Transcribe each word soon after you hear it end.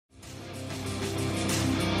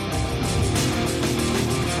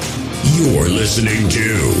You're listening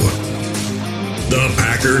to the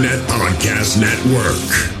Packernet Podcast Network.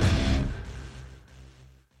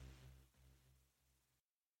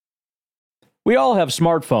 We all have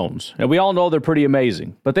smartphones, and we all know they're pretty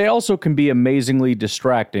amazing, but they also can be amazingly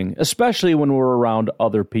distracting, especially when we're around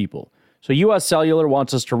other people. So US Cellular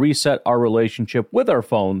wants us to reset our relationship with our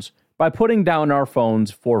phones by putting down our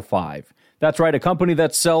phones for $5. That's right, a company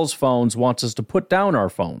that sells phones wants us to put down our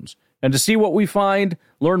phones. And to see what we find,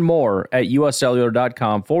 learn more at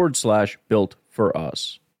uscellular.com/built for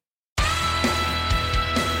us.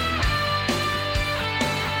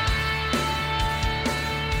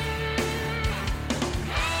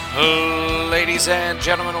 Ladies and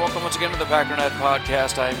gentlemen, welcome once again to the Packernet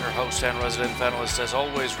Podcast. I am your host and resident panelist, as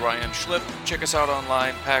always, Ryan Schlip. Check us out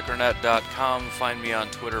online, packernet.com. Find me on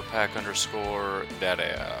Twitter,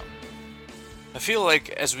 pack_data. I feel like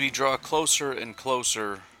as we draw closer and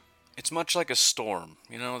closer, it's much like a storm.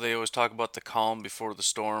 You know, they always talk about the calm before the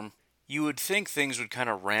storm. You would think things would kind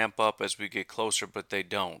of ramp up as we get closer, but they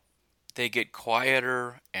don't. They get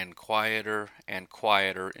quieter and quieter and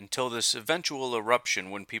quieter until this eventual eruption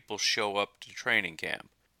when people show up to training camp.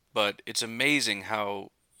 But it's amazing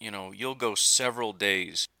how, you'll go several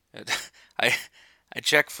days. I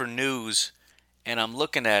check for news and I'm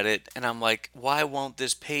looking at it and I'm like, why won't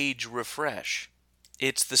this page refresh?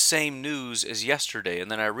 It's the same news as yesterday, and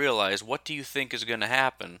then I realize, what do you think is going to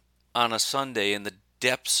happen on a Sunday in the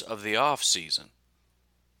depths of the off season?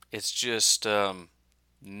 It's just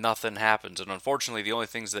nothing happens, and unfortunately, the only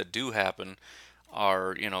things that do happen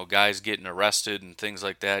are guys getting arrested and things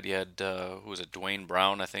like that. You had who was it, Dwayne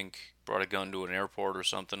Brown, I think, brought a gun to an airport or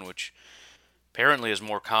something, which apparently is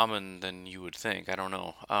more common than you would think. I don't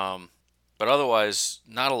know, but otherwise,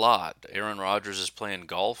 not a lot. Aaron Rodgers is playing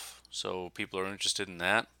golf. So people are interested in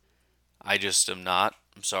that. I just am not.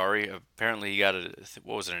 I'm sorry. Apparently he got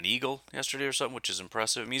an eagle yesterday or something, which is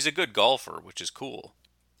impressive. I mean, he's a good golfer, which is cool.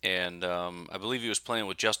 And I believe he was playing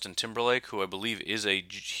with Justin Timberlake, who I believe is a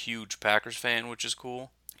huge Packers fan, which is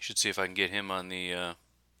cool. Should see if I can get him on the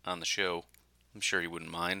show. I'm sure he wouldn't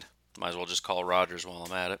mind. Might as well just call Rodgers while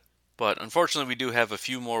I'm at it. But unfortunately, we do have a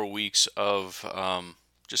few more weeks of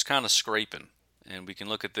just kind of scraping. And we can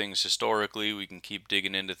look at things historically, we can keep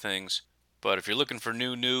digging into things. But if you're looking for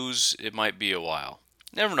new news, it might be a while.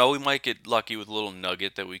 Never know, we might get lucky with a little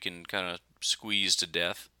nugget that we can kind of squeeze to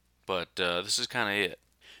death. But this is kind of it.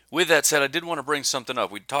 With that said, I did want to bring something up.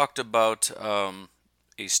 We talked about a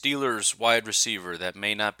Steelers wide receiver that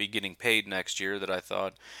may not be getting paid next year that I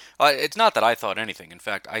thought... it's not that I thought anything. In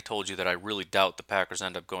fact, I told you that I really doubt the Packers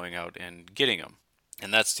end up going out and getting him.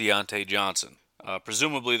 And that's Diontae Johnson.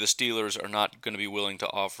 Presumably the Steelers are not going to be willing to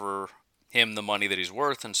offer him the money that he's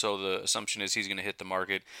worth, and so the assumption is he's going to hit the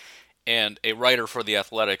market. And a writer for The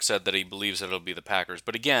Athletic said that he believes that it'll be the Packers.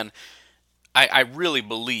 But again, I really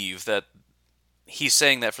believe that he's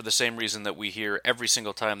saying that for the same reason that we hear every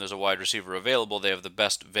single time there's a wide receiver available, they have the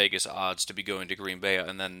best Vegas odds to be going to Green Bay,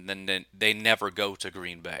 and then they never go to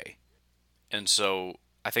Green Bay. And so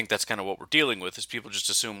I think that's kind of what we're dealing with, is people just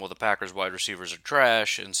assume, well, the Packers wide receivers are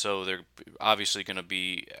trash, and so they're obviously going to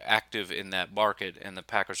be active in that market, and the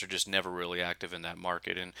Packers are just never really active in that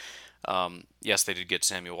market. And yes, they did get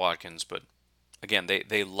Samuel Watkins, but again,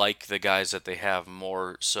 they like the guys that they have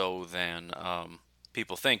more so than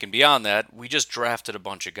people think. And beyond that, we just drafted a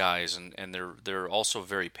bunch of guys, and they're also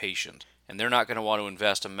very patient, and they're not going to want to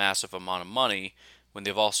invest a massive amount of money when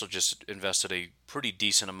they've also just invested a pretty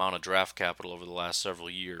decent amount of draft capital over the last several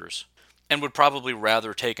years, and would probably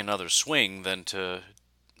rather take another swing than to,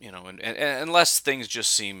 unless things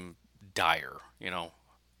just seem dire.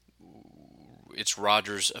 It's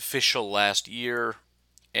Rodgers' official last year,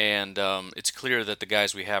 and it's clear that the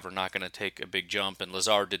guys we have are not going to take a big jump, and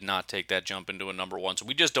Lazard did not take that jump into a number one, so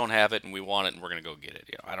we just don't have it, and we want it, and we're going to go get it.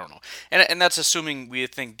 I don't know. And that's assuming we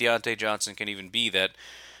think Diontae Johnson can even be that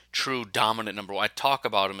true dominant number one. I talk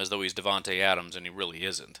about him as though he's Devontae Adams, and he really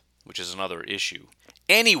isn't, which is another issue.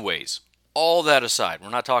 Anyways, all that aside, we're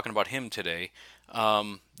not talking about him today.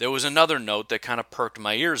 There was another note that kind of perked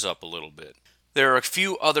my ears up a little bit. There are a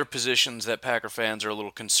few other positions that Packer fans are a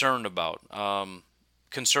little concerned about.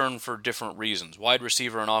 Concerned for different reasons. Wide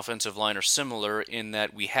receiver and offensive line are similar in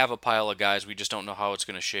that we have a pile of guys, we just don't know how it's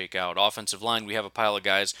going to shake out. Offensive line, we have a pile of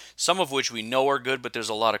guys, some of which we know are good, but there's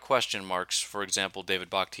a lot of question marks. For example, David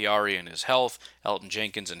Bakhtiari and his health, Elton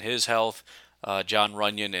Jenkins and his health, John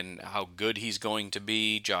Runyon and how good he's going to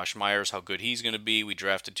be, Josh Myers, how good he's going to be. We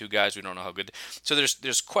drafted two guys, we don't know how good. So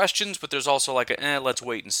there's questions, but there's also like a let's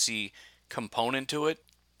wait and see component to it.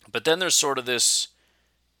 But then there's sort of this...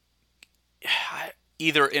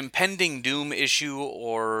 either impending doom issue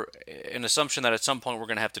or an assumption that at some point we're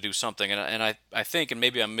going to have to do something. And I think, and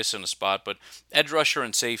maybe I'm missing a spot, but edge rusher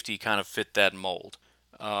and safety kind of fit that mold.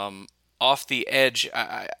 Off the edge,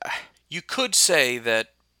 you could say that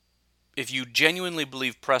if you genuinely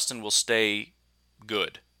believe Preston will stay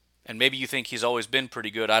good, and maybe you think he's always been pretty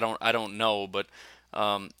good, I don't know, but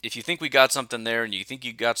if you think we got something there and you think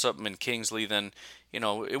you got something in Kingsley, then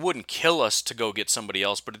it wouldn't kill us to go get somebody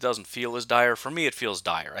else, but it doesn't feel as dire. For me, it feels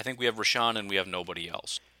dire. I think we have Rashawn and we have nobody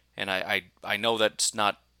else. And I know that's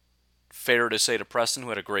not fair to say to Preston, who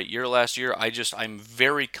had a great year last year. I'm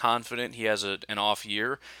very confident he has an off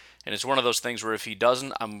year. And it's one of those things where if he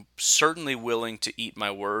doesn't, I'm certainly willing to eat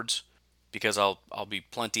my words, because I'll be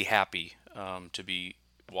plenty happy to be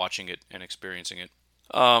watching it and experiencing it.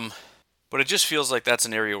 But it just feels like that's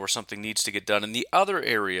an area where something needs to get done. And the other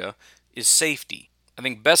area is safety. I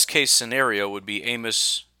think best case scenario would be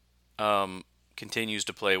Amos continues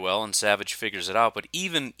to play well and Savage figures it out. But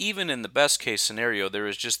even in the best case scenario, there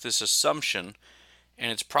is just this assumption,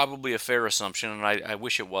 and it's probably a fair assumption, and I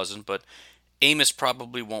wish it wasn't, but Amos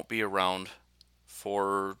probably won't be around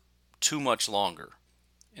for too much longer.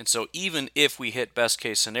 And so even if we hit best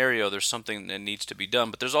case scenario, there's something that needs to be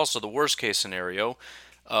done. But there's also the worst case scenario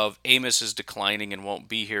of Amos is declining and won't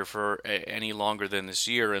be here for any longer than this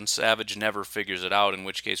year, and Savage never figures it out, in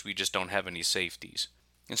which case we just don't have any safeties.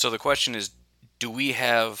 And so the question is, do we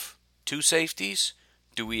have two safeties?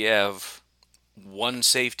 Do we have one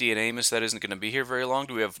safety in Amos that isn't going to be here very long?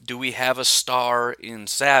 Do we have a star in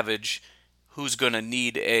Savage who's going to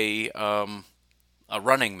need a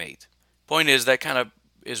running mate? Point is, that kind of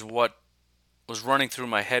is what was running through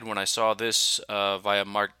my head when I saw this via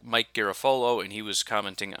Mike Garafolo, and he was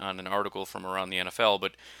commenting on an article from Around the NFL.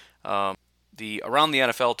 But the Around the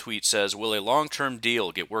NFL tweet says, will a long-term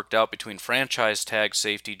deal get worked out between franchise tag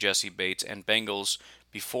safety Jessie Bates and Bengals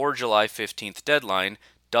before July 15th deadline?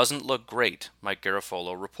 Doesn't look great, Mike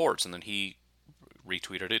Garafolo reports. And then he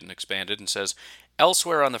retweeted it and expanded and says,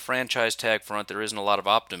 elsewhere on the franchise tag front, there isn't a lot of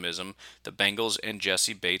optimism. The Bengals and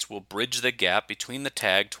Jessie Bates will bridge the gap between the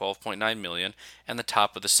tag, $12.9 million, and the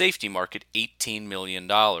top of the safety market, $18 million,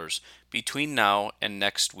 between now and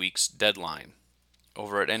next week's deadline.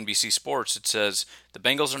 Over at NBC Sports, it says, the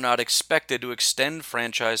Bengals are not expected to extend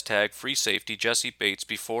franchise tag free safety Jessie Bates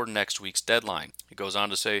before next week's deadline. It goes on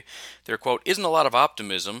to say, there, quote, isn't a lot of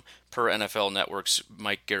optimism, per NFL Network's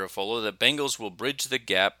Mike Garafolo, that Bengals will bridge the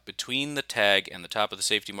gap between the tag and the top of the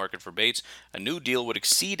safety market for Bates. A new deal would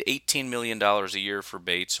exceed $18 million a year for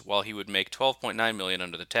Bates, while he would make $12.9 million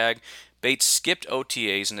under the tag. Bates skipped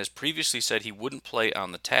OTAs and has previously said he wouldn't play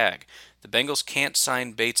on the tag. The Bengals can't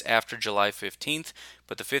sign Bates after July 15th,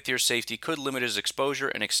 but the fifth-year safety could limit his exposure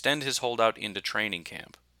and extend his holdout into training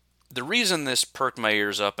camp. The reason this perked my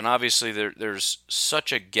ears up, and obviously there's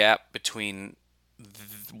such a gap between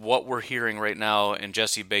what we're hearing right now and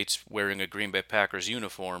Jessie Bates wearing a Green Bay Packers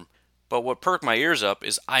uniform, but what perked my ears up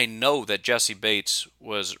is I know that Jessie Bates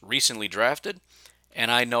was recently drafted, and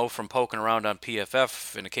I know from poking around on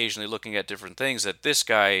PFF and occasionally looking at different things that this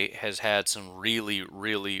guy has had some really,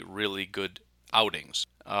 really, really good outings.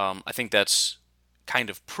 I think that's kind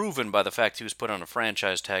of proven by the fact he was put on a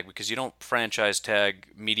franchise tag, because you don't franchise tag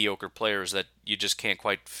mediocre players that you just can't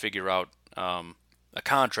quite figure out a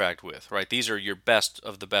contract with, right? These are your best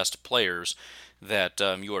of the best players that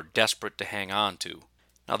you are desperate to hang on to.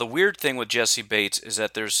 Now, the weird thing with Jessie Bates is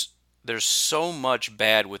that there's so much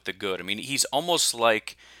bad with the good. I mean, he's almost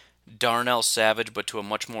like Darnell Savage, but to a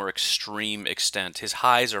much more extreme extent. His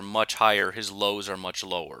highs are much higher, his lows are much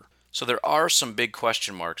lower. So there are some big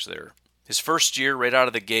question marks there. His first year, right out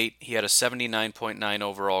of the gate, he had a 79.9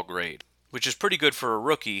 overall grade, which is pretty good for a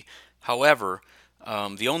rookie. However,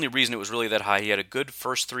 the only reason it was really that high, he had a good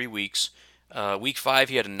first 3 weeks. Week 5,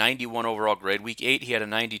 he had a 91 overall grade. Week 8, he had a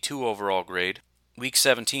 92 overall grade. Week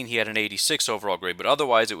 17, he had an 86 overall grade, but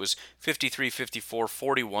otherwise it was 53, 54,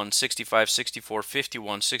 41, 65, 64,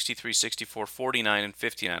 51, 63, 64, 49, and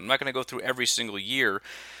 59. I'm not going to go through every single year,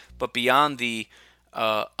 but beyond the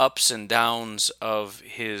ups and downs of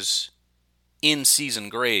his in-season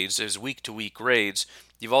grades, his week-to-week grades,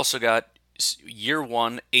 you've also got year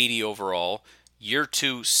 1, 80 overall, year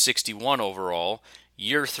 2, 61 overall,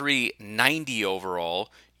 year 3, 90 overall,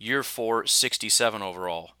 year 4, 67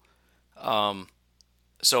 overall.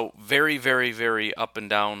 So very, very, very up and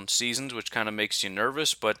down seasons, which kind of makes you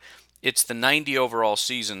nervous, but it's the 90 overall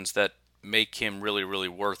seasons that make him really, really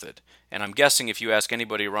worth it. And I'm guessing if you ask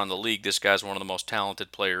anybody around the league, this guy's one of the most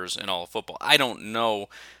talented players in all of football. I don't know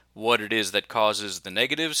what it is that causes the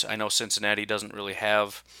negatives. I know Cincinnati doesn't really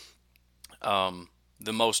have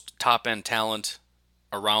the most top-end talent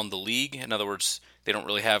around the league. In other words, They don't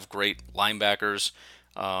really have great linebackers,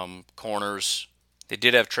 corners. They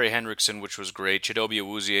did have Trey Hendrickson, which was great. Chidobe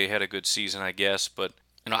Awuzie had a good season, I guess, but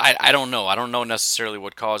I don't know. I don't know necessarily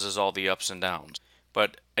what causes all the ups and downs.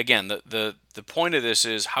 But again, the point of this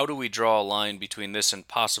is, how do we draw a line between this and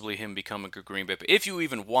possibly him becoming a Green Bay? If you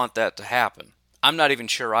even want that to happen. I'm not even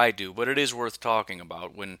sure I do, but it is worth talking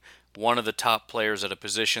about when one of the top players at a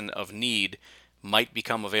position of need might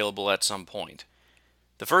become available at some point.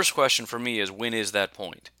 The first question for me is, when is that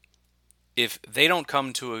point? If they don't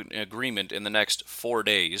come to an agreement in the next 4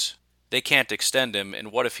 days, they can't extend him,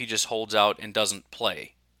 and what if he just holds out and doesn't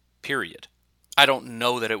play? Period. I don't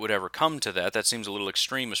know that it would ever come to that. That seems a little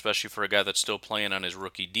extreme, especially for a guy that's still playing on his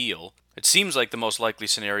rookie deal. It seems like the most likely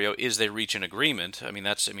scenario is they reach an agreement.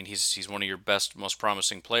 He's one of your best, most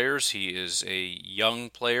promising players. He is a young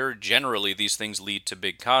player. Generally, these things lead to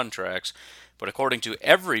big contracts, but according to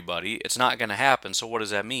everybody, it's not going to happen. So what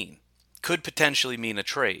does that mean? Could potentially mean a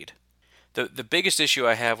trade. The biggest issue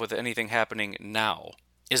I have with anything happening now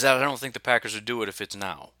is that I don't think the Packers would do it if it's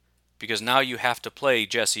now. Because now you have to play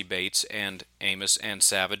Jessie Bates and Amos and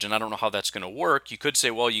Savage, and I don't know how that's going to work. You could say,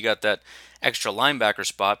 well, you got that extra linebacker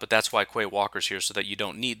spot, but that's why Quay Walker's here, so that you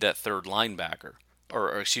don't need that third linebacker,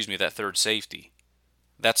 or that third safety.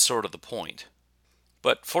 That's sort of the point.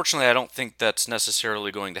 But fortunately, I don't think that's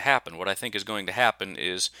necessarily going to happen. What I think is going to happen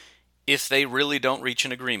is, if they really don't reach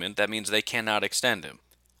an agreement, that means they cannot extend him.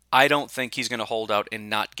 I don't think he's going to hold out and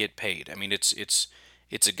not get paid. I mean, it's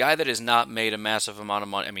a guy that has not made a massive amount of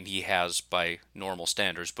money. I mean, he has by normal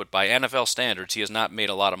standards, but by NFL standards, he has not made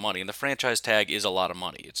a lot of money. And the franchise tag is a lot of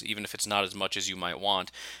money. Even if it's not as much as you might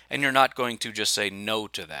want, and you're not going to just say no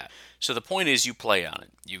to that. So the point is, you play on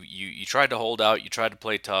it. You tried to hold out. You tried to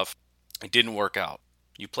play tough. It didn't work out.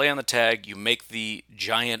 You play on the tag. You make the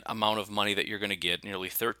giant amount of money that you're going to get, nearly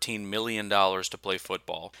 $13 million to play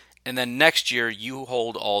football. And then next year, you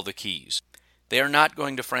hold all the keys. They are not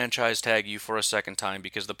going to franchise tag you for a second time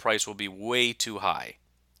because the price will be way too high.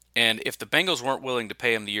 And if the Bengals weren't willing to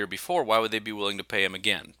pay him the year before, why would they be willing to pay him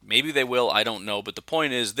again? Maybe they will, I don't know, but the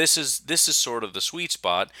point is, this is sort of the sweet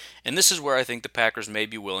spot, and this is where I think the Packers may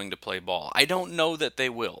be willing to play ball. I don't know that they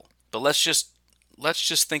will, but let's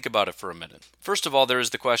just think about it for a minute. First of all, there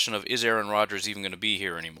is the question of, is Aaron Rodgers even going to be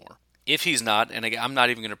here anymore? If he's not, and again, I'm not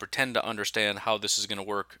even going to pretend to understand how this is going to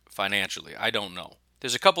work financially. I don't know.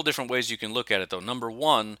 There's a couple different ways you can look at it, though. Number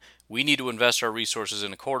one, we need to invest our resources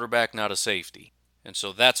in a quarterback, not a safety. And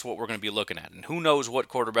so that's what we're going to be looking at. And who knows what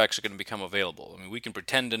quarterbacks are going to become available? I mean, we can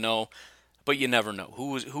pretend to know, but you never know.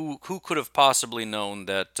 Who could have possibly known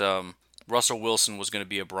that Russell Wilson was going to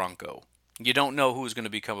be a Bronco? You don't know who's going to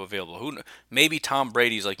become available. Maybe Tom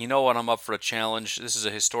Brady's like, you know what, I'm up for a challenge. This is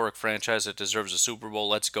a historic franchise that deserves a Super Bowl.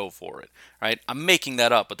 Let's go for it. Right? I'm making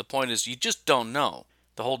that up, but the point is, you just don't know.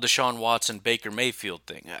 The whole Deshaun Watson, Baker Mayfield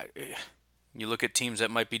thing. You look at teams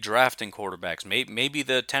that might be drafting quarterbacks. Maybe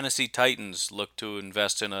the Tennessee Titans look to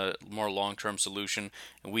invest in a more long-term solution,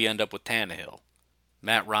 and we end up with Tannehill,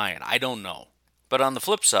 Matt Ryan. I don't know. But on the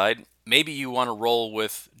flip side, maybe you want to roll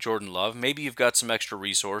with Jordan Love. Maybe you've got some extra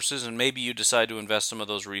resources, and maybe you decide to invest some of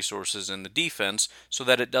those resources in the defense so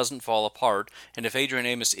that it doesn't fall apart. And if Adrian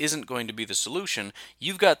Amos isn't going to be the solution,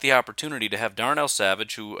 you've got the opportunity to have Darnell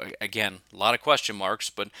Savage, who, again, a lot of question marks,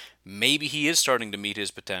 but maybe he is starting to meet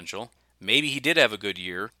his potential. Maybe he did have a good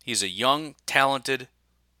year. He's a young, talented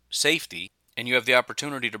safety, and you have the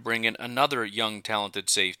opportunity to bring in another young, talented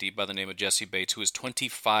safety by the name of Jessie Bates, who is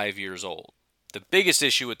 25 years old. The biggest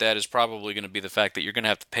issue with that is probably going to be the fact that you're going to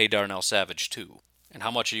have to pay Darnell Savage too. And how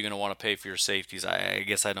much are you going to want to pay for your safeties? I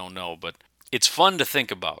guess I don't know, but it's fun to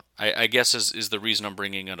think about, I guess is the reason I'm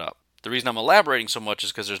bringing it up. The reason I'm elaborating so much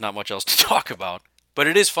is because there's not much else to talk about. But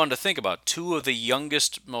it is fun to think about. Two of the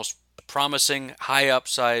youngest, most promising, high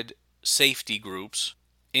upside safety groups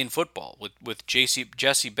in football, with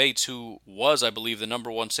Jessie Bates, who was, I believe, the number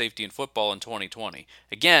one safety in football in 2020.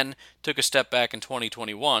 Again, took a step back in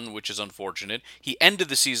 2021, which is unfortunate. He ended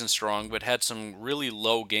the season strong, but had some really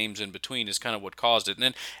low games in between is kind of what caused it. And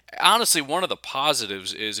then, honestly, one of the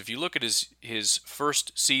positives is, if you look at his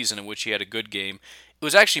first season in which he had a good game, it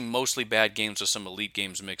was actually mostly bad games with some elite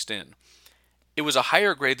games mixed in. It was a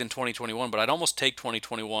higher grade than 2021, but I'd almost take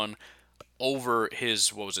 2021 over his,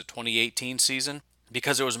 2018 season?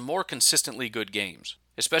 Because there was more consistently good games.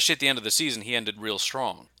 Especially at the end of the season, he ended real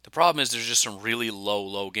strong. The problem is there's just some really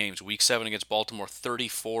low games. Week 7 against Baltimore,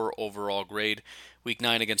 34 overall grade. Week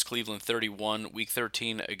 9 against Cleveland, 31. Week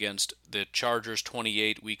 13 against the Chargers,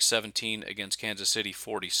 28. Week 17 against Kansas City,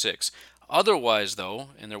 46. Otherwise,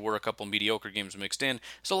 though, and there were a couple mediocre games mixed in,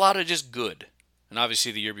 there's a lot of just good. And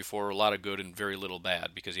obviously the year before, a lot of good and very little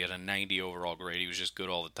bad, because he had a 90 overall grade. He was just good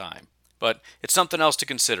all the time. But it's something else to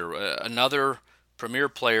consider. Another premier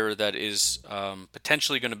player that is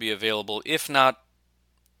potentially going to be available, if not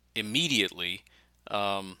immediately.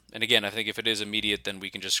 And again, I think if it is immediate, then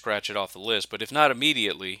we can just scratch it off the list. But if not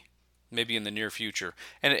immediately, maybe in the near future.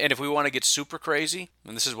 And if we want to get super crazy,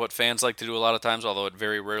 and this is what fans like to do a lot of times, although it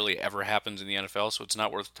very rarely ever happens in the NFL, so it's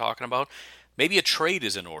not worth talking about, maybe a trade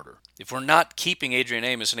is in order. If we're not keeping Adrian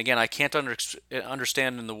Amos, and again, I can't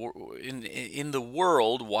understand in the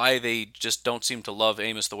world why they just don't seem to love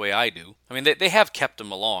Amos the way I do. I mean, they have kept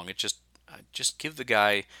him along. It just give the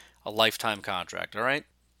guy a lifetime contract, all right?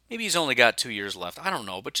 Maybe he's only got 2 years left. I don't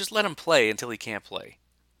know, but just let him play until he can't play.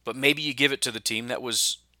 But maybe you give it to the team that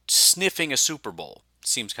was sniffing a Super Bowl.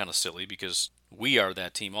 Seems kind of silly because we are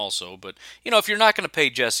that team also. But, if you're not going to pay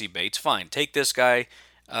Jesse Bates, fine. Take this guy.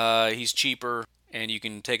 He's cheaper, and you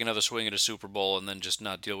can take another swing at a Super Bowl and then just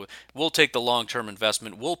not deal with it. We'll take the long-term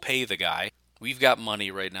investment. We'll pay the guy. We've got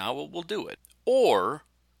money right now. We'll do it. Or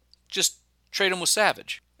just trade him with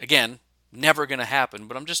Savage. Again, never going to happen,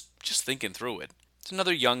 but I'm just thinking through it. It's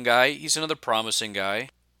another young guy. He's another promising guy.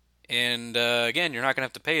 And again, you're not going to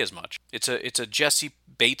have to pay as much. It's a Jesse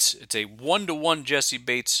Bates. It's a 1-to-1 Jesse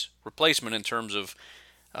Bates replacement in terms of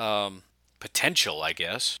potential, I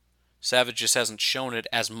guess. Savage just hasn't shown it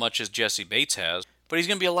as much as Jesse Bates has, but he's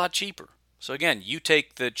going to be a lot cheaper. So again, you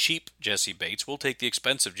take the cheap Jesse Bates, we'll take the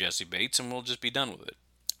expensive Jesse Bates, and we'll just be done with it.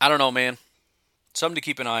 I don't know, man. Something to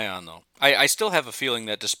keep an eye on, though. I still have a feeling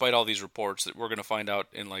that despite all these reports that we're going to find out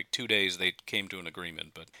in like 2 days they came to an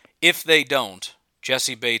agreement. But if they don't,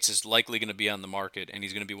 Jesse Bates is likely going to be on the market, and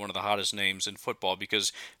he's going to be one of the hottest names in football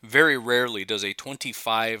because very rarely does a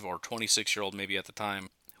 25 or 26-year-old, maybe at the time,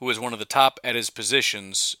 who is one of the top at his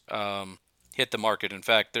positions, hit the market. In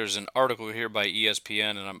fact, there's an article here by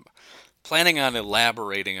ESPN, and I'm planning on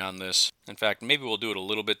elaborating on this. In fact, maybe we'll do it a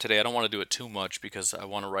little bit today. I don't want to do it too much because I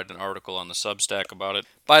want to write an article on the Substack about it.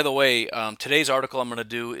 By the way, today's article I'm going to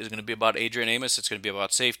do is going to be about Adrian Amos. It's going to be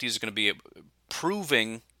about safeties. It's going to be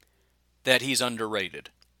proving that he's underrated.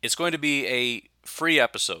 It's going to be a free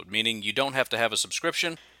episode, meaning you don't have to have a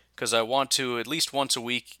subscription, because I want to, at least once a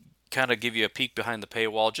week, kind of give you a peek behind the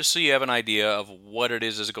paywall, just so you have an idea of what it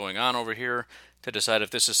is going on over here, to decide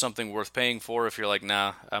if this is something worth paying for. If you're like,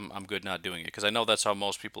 nah, I'm good not doing it, because I know that's how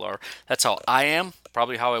most people are. That's how I am,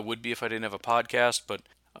 probably how I would be if I didn't have a podcast, but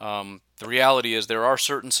the reality is there are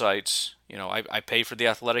certain sites, I pay for The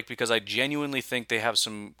Athletic because I genuinely think they have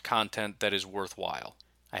some content that is worthwhile.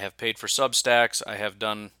 I have paid for Substacks. I have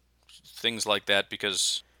done things like that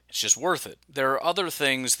because it's just worth it. There are other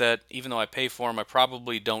things that, even though I pay for them, I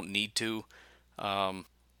probably don't need to. I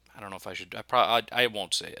don't know if I should. I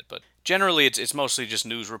won't say it, but generally it's mostly just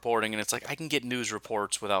news reporting, and it's like I can get news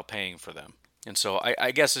reports without paying for them. And so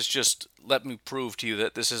I guess it's just, let me prove to you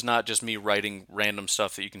that this is not just me writing random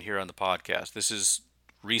stuff that you can hear on the podcast. This is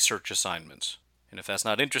research assignments. And if that's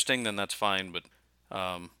not interesting, then that's fine, but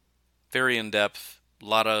very in-depth. A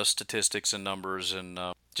lot of statistics and numbers and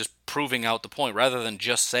just proving out the point rather than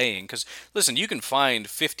just saying. Because, listen, you can find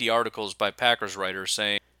 50 articles by Packers writers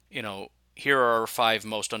saying, here are our 5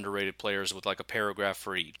 most underrated players with like a paragraph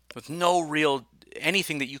for each, with no real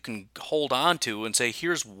anything that you can hold on to and say,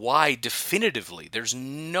 here's why definitively. There's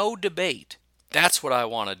no debate. That's what I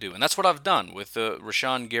want to do. And that's what I've done with the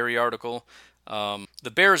Rashawn Gary article.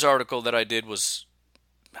 The Bears article that I did was,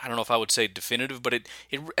 I don't know if I would say definitive, but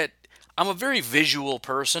I'm a very visual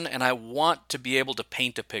person, and I want to be able to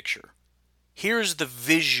paint a picture. Here's the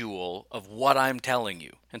visual of what I'm telling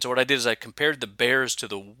you. And so what I did is I compared the Bears to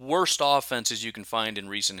the worst offenses you can find in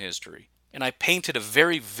recent history. And I painted a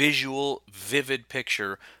very visual, vivid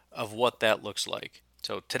picture of what that looks like.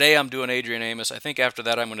 So today I'm doing Adrian Amos. I think after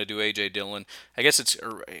that I'm going to do A.J. Dillon. I guess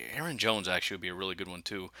Aaron Jones actually would be a really good one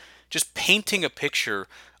too. Just painting a picture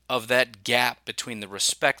of that gap between the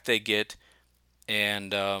respect they get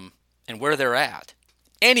and where they're at.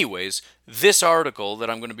 Anyways, this article that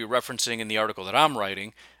I'm going to be referencing in the article that I'm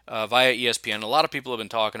writing via ESPN, a lot of people have been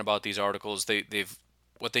talking about these articles.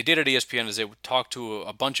 What they did at ESPN is they talked to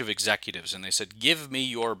a bunch of executives, and they said, give me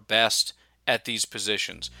your best at these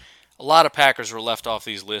positions. A lot of Packers were left off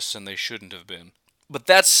these lists, and they shouldn't have been. But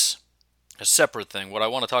that's a separate thing. What I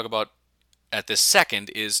want to talk about at this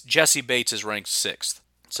second is Jesse Bates is ranked 6th.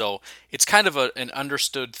 So it's kind of an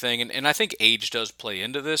understood thing, and I think age does play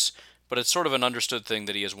into this, but it's sort of an understood thing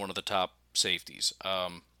that he is one of the top safeties.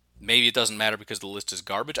 Maybe it doesn't matter because the list is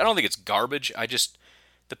garbage. I don't think it's garbage.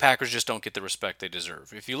 The Packers just don't get the respect they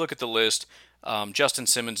deserve. If you look at the list, Justin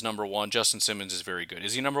Simmons, number 1. Justin Simmons is very good.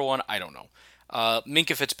 Is he number 1? I don't know.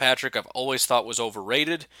 Minkah Fitzpatrick, I've always thought was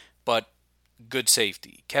overrated, but good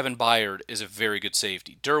safety. Kevin Byard is a very good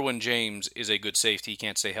safety. Derwin James is a good safety. He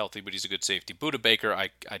can't stay healthy, but he's a good safety. Budda Baker,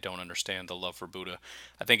 I don't understand the love for Budda.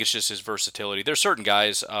 I think it's just his versatility. There's certain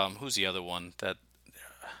guys, who's the other one that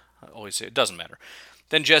I always say, it doesn't matter.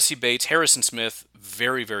 Then Jesse Bates, Harrison Smith,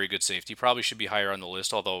 very, very good safety. Probably should be higher on the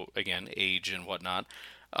list, although, again, age and whatnot.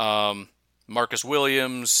 Marcus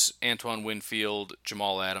Williams, Antoine Winfield,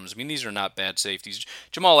 Jamal Adams. I mean, these are not bad safeties.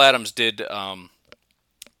 Jamal Adams did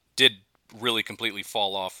really completely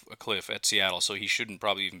fall off a cliff at Seattle, so he shouldn't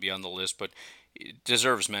probably even be on the list, but it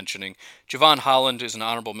deserves mentioning. Javon Holland is an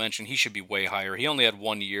honorable mention. He should be way higher. He only had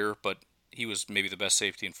 1 year, but he was maybe the best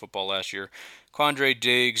safety in football last year. Quandre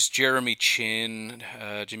Diggs, Jeremy Chin,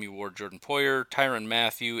 Jimmy Ward, Jordan Poyer, Tyrann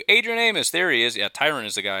Mathieu, Adrian Amos. There he is. Yeah, Tyrann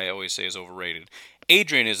is the guy I always say is overrated.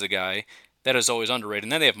 Adrian is the guy that is always underrated.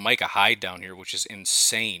 And then they have Micah Hyde down here, which is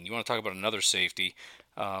insane. You want to talk about another safety.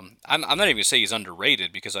 I'm not even going to say he's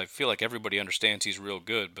underrated because I feel like everybody understands he's real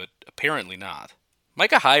good, but apparently not.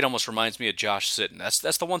 Micah Hyde almost reminds me of Josh Sitton.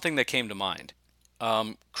 That's the one thing that came to mind.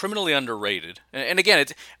 Criminally underrated. And again,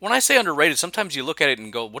 when I say underrated, sometimes you look at it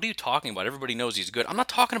and go, what are you talking about? Everybody knows he's good. I'm not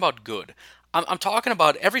talking about good. I'm talking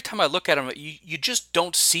about every time I look at him, you just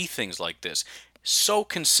don't see things like this. So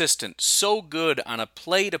consistent, so good on a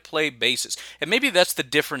play-to-play basis. And maybe that's the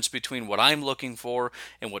difference between what I'm looking for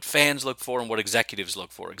and what fans look for and what executives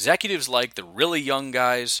look for. Executives like the really young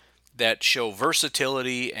guys that show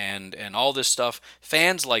versatility and all this stuff.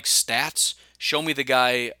 Fans like stats. Show me the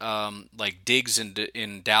guy like Diggs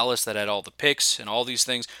in Dallas that had all the picks and all these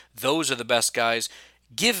things. Those are the best guys.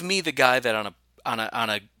 Give me the guy that on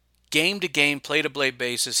a game-to-game, play-to-play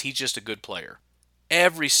basis, he's just a good player.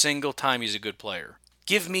 Every single time he's a good player.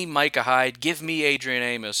 Give me Micah Hyde, give me Adrian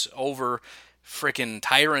Amos over frickin'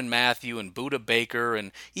 Tyrann Mathieu and Budda Baker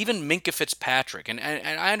and even Minkah Fitzpatrick. And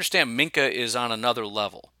I understand Minkah is on another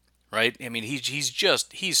level, right? I mean,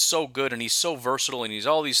 he's so good and he's so versatile and he's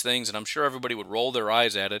all these things, and I'm sure everybody would roll their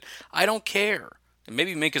eyes at it. I don't care. And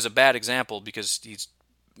maybe Minkah's a bad example because he's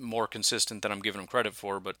more consistent than I'm giving him credit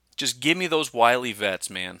for, but just give me those wily vets,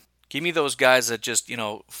 man. Give me those guys that just,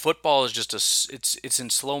 football is just it's in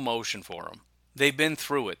slow motion for them. They've been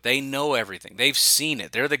through it. They know everything. They've seen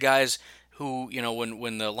it. They're the guys who,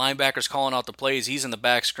 when the linebacker's calling out the plays, he's in the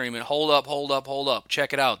back screaming, hold up, hold up, hold up.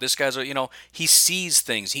 Check it out. This guy's, he sees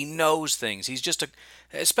things. He knows things. He's just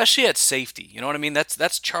especially at safety. You know what I mean?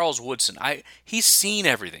 That's Charles Woodson. He's seen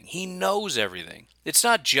everything. He knows everything. It's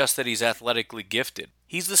not just that he's athletically gifted.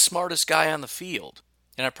 He's the smartest guy on the field.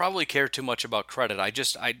 And I probably care too much about credit. I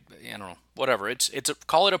don't know, whatever.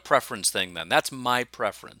 Call it a preference thing then. That's my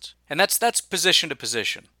preference. And that's position to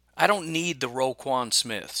position. I don't need the Roquan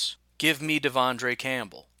Smiths. Give me Devondre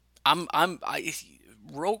Campbell. Devondre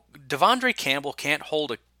Campbell can't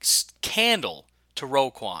hold a candle to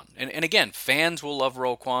Roquan. And again, fans will love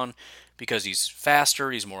Roquan because he's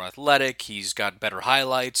faster, he's more athletic, he's got better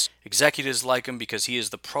highlights. Executives like him because he is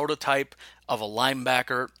the prototype of a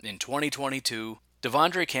linebacker in 2022.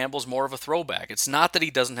 Devondre Campbell's more of a throwback. It's not that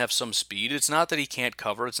he doesn't have some speed. It's not that he can't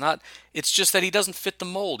cover. It's just that he doesn't fit the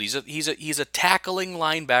mold. He's a tackling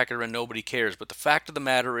linebacker and nobody cares. But the fact of the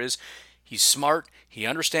matter is, he's smart, he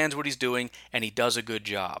understands what he's doing, and he does a good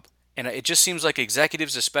job. And it just seems like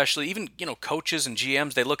executives, especially, even coaches and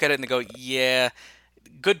GMs, they look at it and they go, yeah,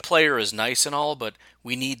 good player is nice and all, but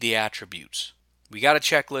we need the attributes. We got a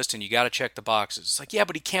checklist and you got to check the boxes. It's like, yeah,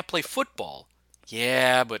 but he can't play football.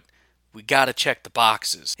 Yeah, but we got to check the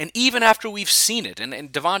boxes. And even after we've seen it, and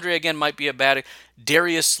Devondre, again, might be a bad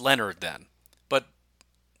Darius Leonard then. But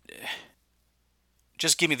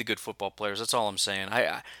just give me the good football players. That's all I'm saying.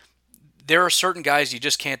 There are certain guys you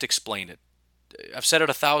just can't explain it. I've said it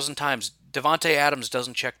 1,000 times. Davante Adams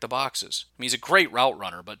doesn't check the boxes. I mean, he's a great route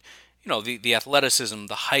runner, but the athleticism,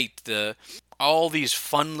 the height, all these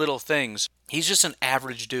fun little things. He's just an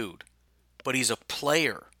average dude. But he's a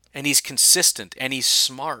player, and he's consistent, and he's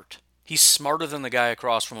smart. He's smarter than the guy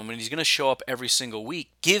across from him, and he's going to show up every single week.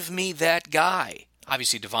 Give me that guy.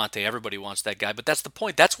 Obviously, Devontae, everybody wants that guy, but that's the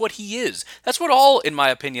point. That's what he is. That's what all, in my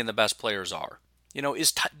opinion, the best players are.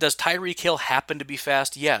 Does Tyreek Hill happen to be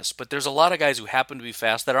fast? Yes, but there's a lot of guys who happen to be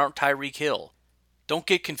fast that aren't Tyreek Hill. Don't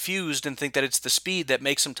get confused and think that it's the speed that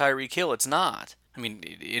makes him Tyreek Hill. It's not. I mean,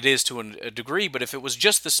 it is to a degree, but if it was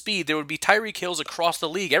just the speed, there would be Tyreek Hills across the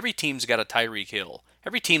league. Every team's got a Tyreek Hill.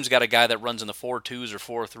 Every team's got a guy that runs in the 4.2s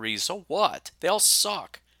or 4.3s. So what? They all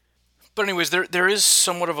suck. But anyways, there is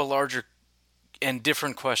somewhat of a larger and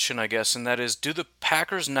different question, I guess, and that is, do the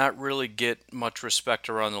Packers not really get much respect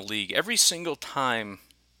around the league? Every single time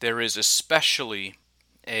there is especially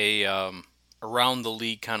a around the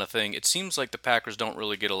league kind of thing, it seems like the Packers don't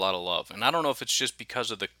really get a lot of love. And I don't know if it's just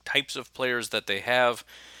because of the types of players that they have,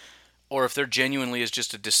 or if there genuinely is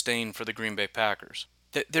just a disdain for the Green Bay Packers.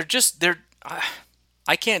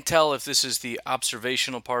 I can't tell if this is the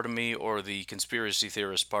observational part of me or the conspiracy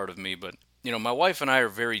theorist part of me, but my wife and I are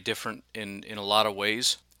very different in a lot of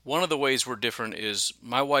ways. One of the ways we're different is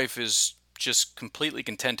my wife is just completely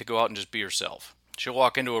content to go out and just be herself. She'll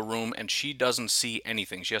walk into a room and she doesn't see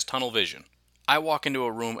anything. She has tunnel vision. I walk into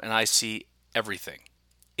a room and I see everything.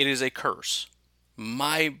 It is a curse.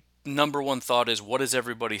 My number one thought is, what is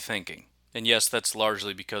everybody thinking? And yes, that's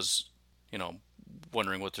largely because,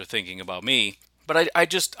 wondering what they're thinking about me. But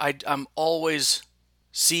I'm always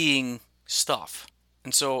seeing stuff.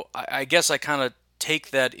 And so I guess I kind of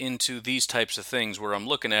take that into these types of things where I'm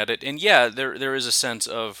looking at it. And yeah, there is a sense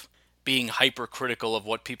of being hypercritical of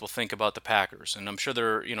what people think about the Packers. And I'm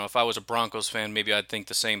sure if I was a Broncos fan, maybe I'd think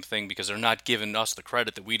the same thing because they're not giving us the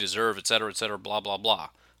credit that we deserve, et cetera, blah, blah, blah.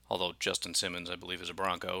 Although Justin Simmons, I believe, is a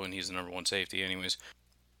Bronco, and he's the number one safety anyways.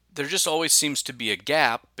 There just always seems to be a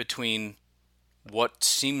gap between what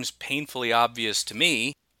seems painfully obvious to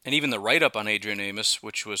me, and even the write-up on Adrian Amos,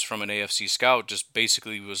 which was from an AFC scout, just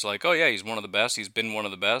basically was like, oh yeah, he's one of the best, he's been one of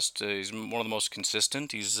the best, he's one of the most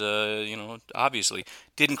consistent, he's, obviously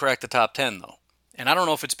didn't crack the top 10 though. And I don't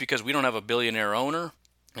know if it's because we don't have a billionaire owner,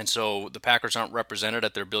 and so the Packers aren't represented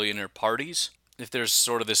at their billionaire parties. If there's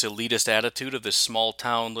sort of this elitist attitude of this small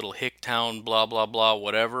town, little hick town, blah, blah, blah,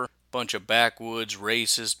 whatever, bunch of backwoods,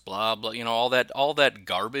 racist, blah, blah, all that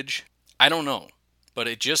garbage. I don't know, but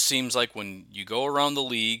it just seems like when you go around the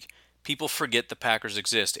league, people forget the Packers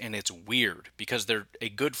exist, and it's weird because they're a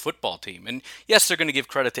good football team. And yes, they're going to give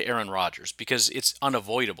credit to Aaron Rodgers because it's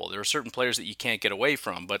unavoidable. There are certain players that you can't get away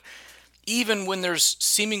from, but even when there's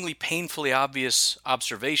seemingly painfully obvious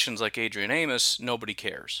observations like Adrian Amos, nobody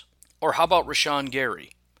cares. Or how about Rashawn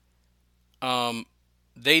Gary?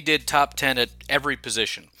 They did top 10 at every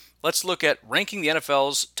position. Let's look at ranking the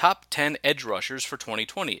NFL's top 10 edge rushers for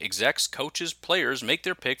 2020. Execs, coaches, players make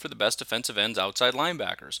their pick for the best defensive ends, outside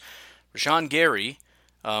linebackers. Rashawn Gary,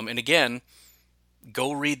 and again,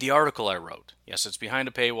 go read the article I wrote. Yes, it's behind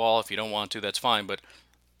a paywall. If you don't want to, that's fine. But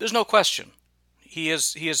there's no question. He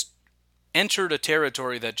has entered a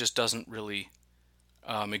territory that just doesn't really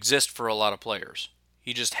exist for a lot of players.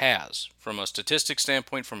 He just has. From a statistics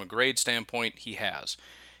standpoint, from a grade standpoint, he has.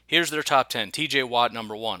 Here's their top 10. TJ Watt,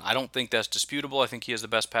 number 1. I don't think that's disputable. I think he is the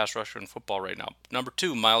best pass rusher in football right now. Number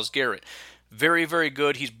 2, Myles Garrett. Very, very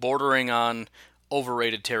good. He's bordering on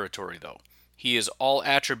overrated territory, though. He is all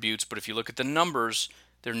attributes, but if you look at the numbers,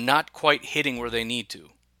 they're not quite hitting where they need to.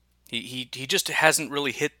 He just hasn't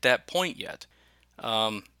really hit that point yet.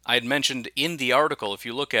 I had mentioned in the article, if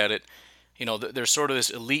you look at it, there's sort of this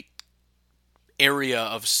elite area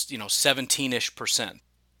of 17-ish%.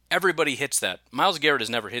 Everybody hits that. Myles Garrett has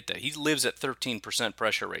never hit that. He lives at 13%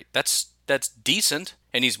 pressure rate. That's decent,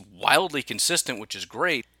 and he's wildly consistent, which is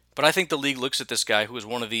great. But I think the league looks at this guy who is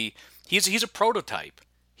one of the he's a prototype.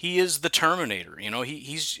 He is the Terminator.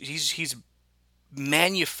 He's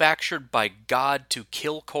manufactured by God to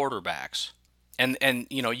kill quarterbacks. And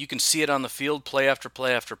you can see it on the field play after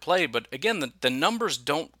play after play, but again, the numbers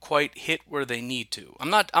don't quite hit where they need to.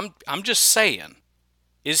 I'm just saying.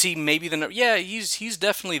 Is he maybe the number? Yeah, he's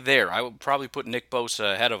definitely there. I would probably put Nick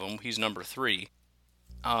Bosa ahead of him. He's number 3.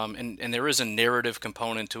 And there is a narrative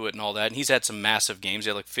component to it and all that. And he's had some massive games. He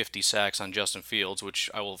had like 50 sacks on Justin Fields, which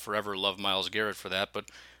I will forever love Myles Garrett for that.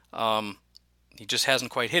 But he just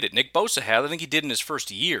hasn't quite hit it. Nick Bosa had. I think he did in his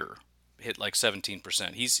first year. Hit like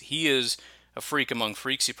 17%. He is a freak among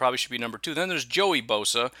freaks. He probably should be number 2. Then there's Joey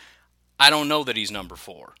Bosa. I don't know that he's number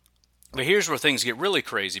 4. But here's where things get really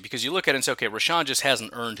crazy, because you look at it and say, okay, Rashawn just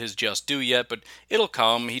hasn't earned his just due yet, but it'll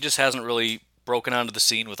come. He just hasn't really broken onto the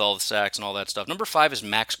scene with all the sacks and all that stuff. Number 5 is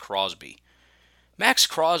Max Crosby. Max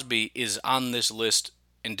Crosby is on this list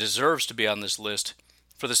and deserves to be on this list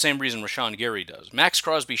for the same reason Rashawn Gary does. Max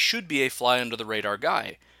Crosby should be a fly-under-the-radar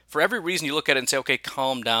guy. For every reason you look at it and say, okay,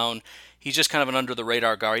 calm down. He's just kind of an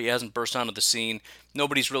under-the-radar guy. He hasn't burst onto the scene.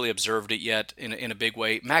 Nobody's really observed it yet in a big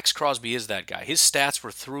way. Max Crosby is that guy. His stats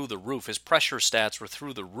were through the roof. His pressure stats were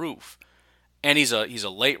through the roof. And he's a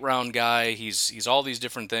late-round guy. He's all these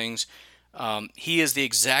different things. He is the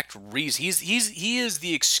exact reason. He is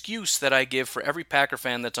the excuse that I give for every Packer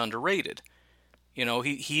fan that's underrated.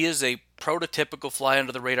 He is a prototypical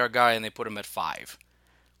fly-under-the-radar guy, and they put him at 5.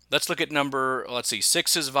 Let's look at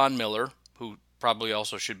 6 is Von Miller, who probably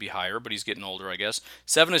also should be higher, but he's getting older, I guess.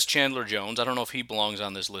 7 is Chandler Jones. I don't know if he belongs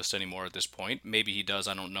on this list anymore at this point. Maybe he does,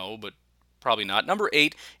 I don't know, but probably not. Number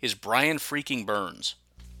 8 is Brian freaking Burns.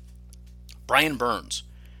 Brian Burns.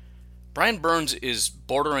 Brian Burns is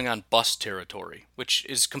bordering on bust territory, which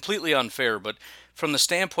is completely unfair, but from the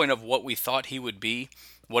standpoint of what we thought he would be,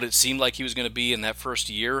 what it seemed like he was going to be in that first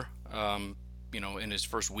year, in his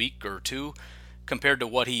first week or two, compared to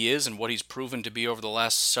what he is and what he's proven to be over the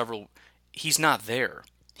last several, he's not there.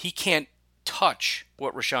 He can't touch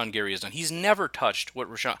what Rashawn Gary has done. He's never touched what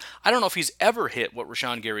Rashawn... I don't know if he's ever hit what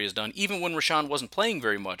Rashawn Gary has done. Even when Rashawn wasn't playing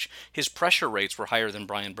very much, his pressure rates were higher than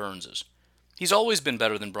Brian Burns's. He's always been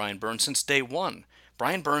better than Brian Burns since day one.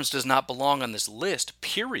 Brian Burns does not belong on this list,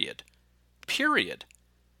 period. Period.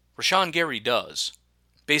 Rashawn Gary does.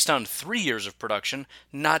 Based on 3 years of production,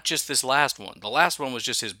 not just this last one. The last one was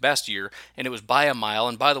just his best year, and it was by a mile.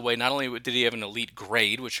 And by the way, not only did he have an elite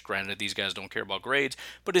grade, which granted these guys don't care about grades,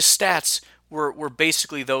 but his stats were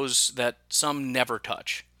basically those that some never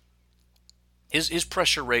touch. His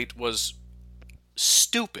pressure rate was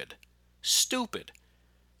stupid. Stupid.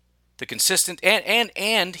 The consistent,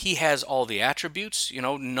 and he has all the attributes,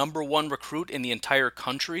 number one recruit in the entire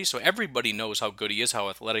country, so everybody knows how good he is, how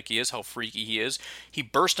athletic he is, how freaky he is. He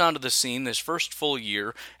burst onto the scene this first full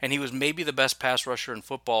year, and he was maybe the best pass rusher in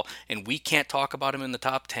football, and we can't talk about him in the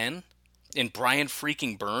top 10? And Brian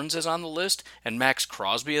freaking Burns is on the list, and Max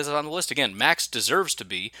Crosby is on the list. Again, Max deserves to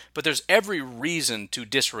be, but there's every reason to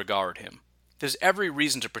disregard him. There's every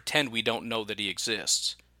reason to pretend we don't know that he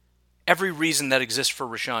exists. Every reason that exists for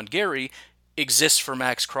Rashawn Gary exists for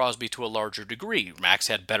Max Crosby to a larger degree. Max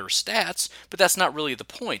had better stats, but that's not really the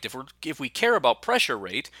point. If we care about pressure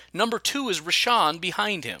rate, number 2 is Rashawn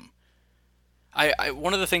behind him.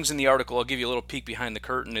 One of the things in the article, I'll give you a little peek behind the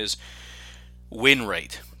curtain, is win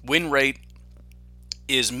rate. Win rate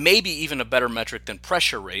is maybe even a better metric than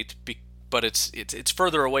pressure rate, but it's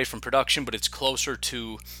further away from production, but it's closer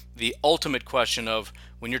to the ultimate question of,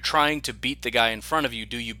 when you're trying to beat the guy in front of you,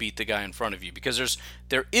 do you beat the guy in front of you? Because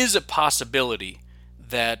there is a possibility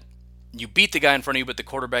that you beat the guy in front of you, but the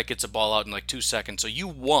quarterback gets a ball out in like 2 seconds. So you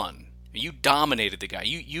won. You dominated the guy.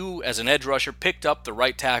 You as an edge rusher, picked up the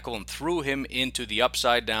right tackle and threw him into the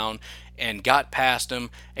upside down and got past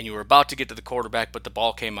him, and you were about to get to the quarterback, but the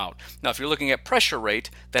ball came out. Now, if you're looking at pressure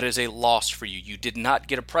rate, that is a loss for you. You did not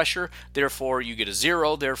get a pressure, therefore you get a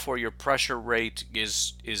 0, therefore your pressure rate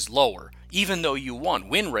is lower, even though you won.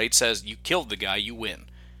 Win rate says you killed the guy, you win.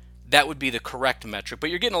 That would be the correct metric,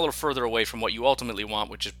 but you're getting a little further away from what you ultimately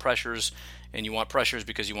want, which is pressures, and you want pressures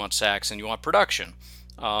because you want sacks and you want production.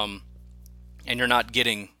 And you're not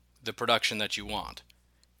getting the production that you want.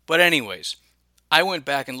 But anyways, I went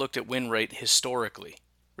back and looked at win rate historically.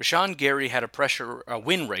 Rashawn Gary had a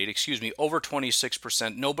win rate, over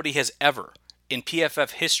 26%. Nobody has ever, in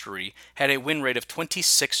PFF history, had a win rate of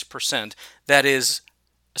 26%. That is,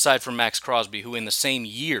 aside from Max Crosby, who in the same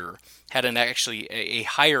year had actually a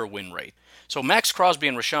higher win rate. So Max Crosby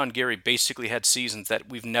and Rashawn Gary basically had seasons that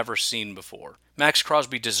we've never seen before. Max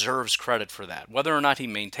Crosby deserves credit for that. Whether or not he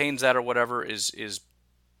maintains that or whatever is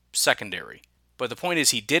secondary. But the point is,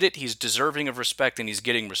 he did it, he's deserving of respect, and he's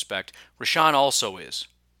getting respect. Rashawn also is.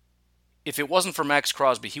 If it wasn't for Max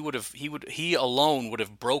Crosby, he alone would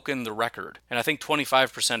have broken the record. And I think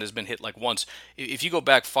 25% has been hit like once. If you go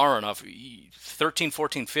back far enough, 13,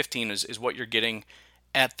 14, 15 is what you're getting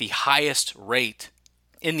at the highest rate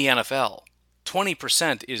in the NFL.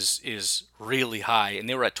 20% is really high, and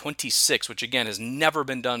they were at 26, which again has never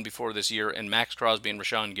been done before this year, and Max Crosby and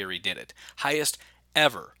Rashawn Gary did it. Highest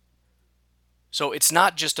ever. So it's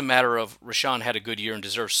not just a matter of Rashawn had a good year and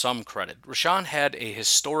deserves some credit. Rashawn had a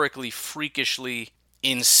historically, freakishly,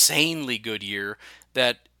 insanely good year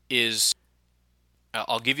that is...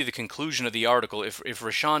 I'll give you the conclusion of the article. If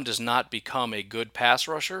Rashawn does not become a good pass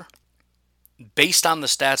rusher, based on the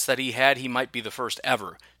stats that he had, he might be the first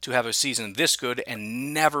ever to have a season this good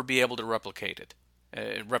and never be able to replicate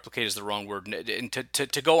it. Replicate is the wrong word. And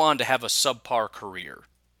to go on to have a subpar career.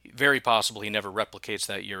 Very possible he never replicates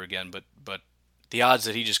that year again, but the odds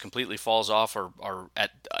that he just completely falls off are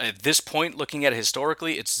at this point, looking at it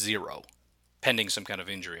historically, it's 0. Pending some kind of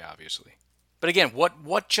injury, obviously. But again,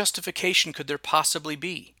 what justification could there possibly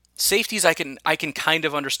be? Safeties, I can kind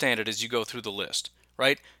of understand it as you go through the list,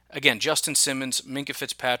 right? Again, Justin Simmons, Minkah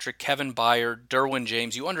Fitzpatrick, Kevin Byard, Derwin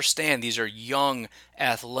James. You understand these are young,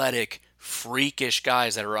 athletic, freakish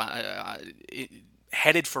guys that are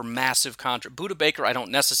headed for massive contract. Budda Baker, I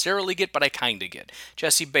don't necessarily get, but I kind of get.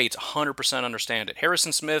 Jesse Bates, 100% understand it.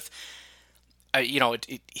 Harrison Smith,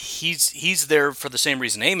 he's there for the same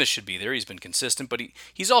reason Amos should be there. He's been consistent, but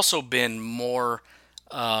he's also been more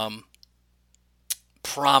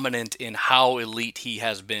prominent in how elite he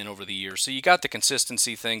has been over the years. So you got the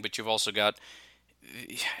consistency thing, but you've also got...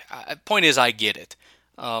 point is, I get it.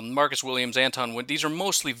 Marcus Williams, Anton Wynn, these are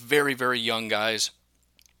mostly very, very young guys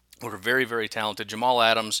who are very, very talented. Jamal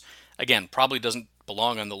Adams, again, probably doesn't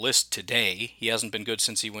belong on the list today. He hasn't been good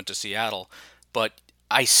since he went to Seattle, but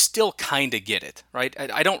I still kind of get it, right?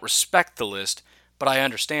 I don't respect the list, but I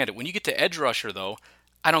understand it. When you get to edge rusher, though,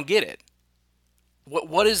 I don't get it.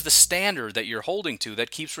 What is the standard that you're holding to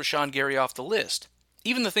that keeps Rashawn Gary off the list?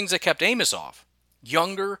 Even the things that kept Amos off.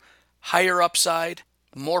 Younger, higher upside,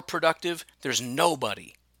 more productive. There's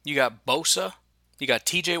nobody. You got Bosa. You got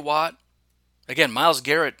T.J. Watt. Again, Myles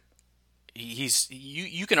Garrett,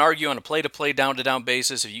 you can argue on a play-to-play, down-to-down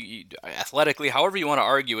basis. If you athletically, however you want to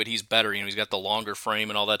argue it, he's better. He's got the longer frame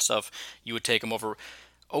and all that stuff. You would take him over.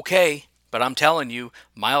 Okay, but I'm telling you,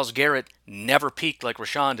 Myles Garrett never peaked like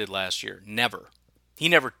Rashawn did last year. Never. He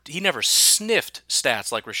never sniffed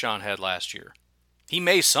stats like Rashawn had last year. He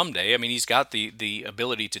may someday. I mean, he's got the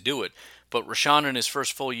ability to do it. But Rashawn in his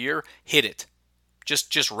first full year hit it.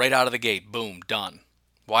 Just right out of the gate. Boom, done.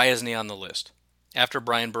 Why isn't he on the list? After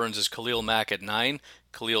Brian Burns is Khalil Mack at 9.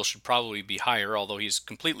 Khalil should probably be higher, although he's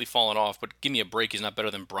completely fallen off. But give me a break. He's not better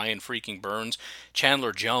than Brian freaking Burns.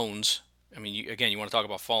 Chandler Jones. I mean, you want to talk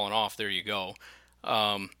about falling off. There you go.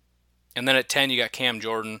 And then at 10, you got Cam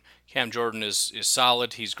Jordan. Cam Jordan is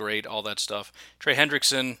solid. He's great, all that stuff. Trey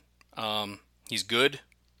Hendrickson, he's good.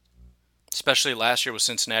 Especially last year with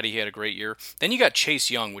Cincinnati, he had a great year. Then you got Chase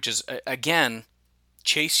Young, which is, again,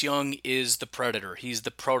 Chase Young is the predator. He's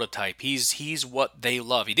the prototype. He's what they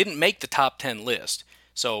love. He didn't make the top 10 list,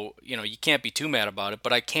 so you can't be too mad about it,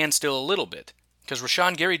 but I can still a little bit. Because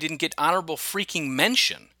Rashawn Gary didn't get honorable freaking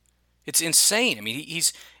mention. It's insane. I mean,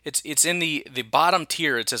 it's in the bottom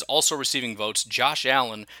tier. It says also receiving votes: Josh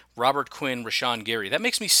Allen, Robert Quinn, Rashawn Gary. That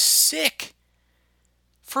makes me sick.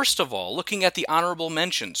 First of all, looking at the honorable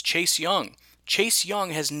mentions, Chase Young. Chase Young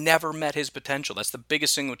has never met his potential. That's the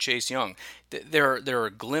biggest thing with Chase Young. There are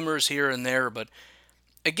glimmers here and there, but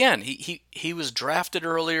again, he was drafted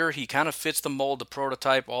earlier. He kind of fits the mold, the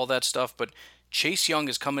prototype, all that stuff, but Chase Young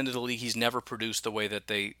has come into the league. He's never produced the way that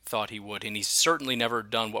they thought he would, and he's certainly never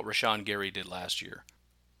done what Rashawn Gary did last year.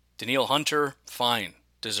 Danielle Hunter, fine,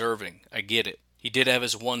 deserving. I get it. He did have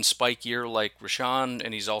his one spike year like Rashawn,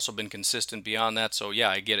 and he's also been consistent beyond that, so yeah,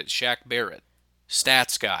 I get it. Shaq Barrett,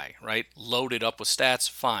 stats guy, right? Loaded up with stats,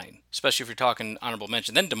 fine. Especially if you're talking honorable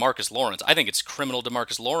mention. Then DeMarcus Lawrence. I think it's criminal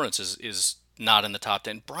DeMarcus Lawrence is not in the top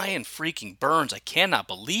 10. Brian freaking Burns, I cannot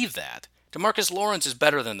believe that. DeMarcus Lawrence is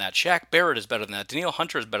better than that. Shaq Barrett is better than that. Danielle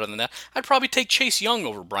Hunter is better than that. I'd probably take Chase Young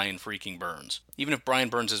over Brian freaking Burns. Even if Brian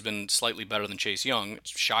Burns has been slightly better than Chase Young,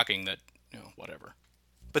 it's shocking that, whatever.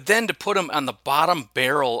 But then to put him on the bottom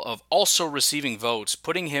barrel of also receiving votes,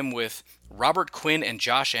 putting him with Robert Quinn and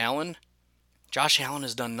Josh Allen. Josh Allen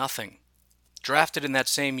has done nothing. Drafted in that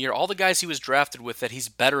same year. All the guys he was drafted with that he's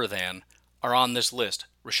better than are on this list.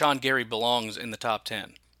 Rashawn Gary belongs in the top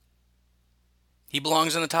 10. He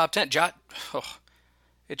belongs in the top 10.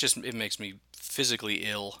 It makes me physically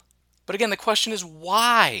ill. But again, the question is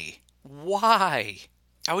why? Why?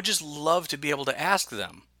 I would just love to be able to ask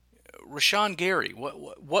them. Rashawn Gary,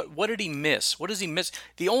 what did he miss? What does he miss?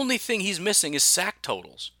 The only thing he's missing is sack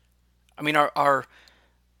totals. I mean, are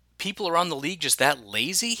people around the league just that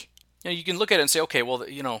lazy? You can look at it and say, okay, well,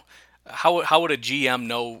 how would a GM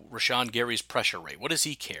know Rashawn Gary's pressure rate? What does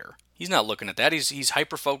he care? He's not looking at that. He's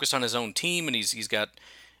hyper-focused on his own team, and he's got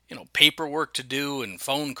paperwork to do and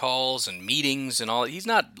phone calls and meetings and all. He's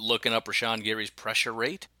not looking up Rashawn Gary's pressure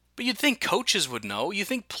rate. But you'd think coaches would know. You'd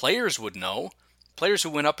think players would know. Players who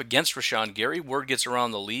went up against Rashawn Gary, word gets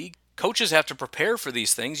around the league. Coaches have to prepare for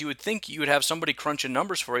these things. You would think you would have somebody crunching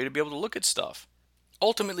numbers for you to be able to look at stuff.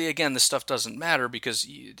 Ultimately, again, this stuff doesn't matter because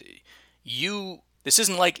this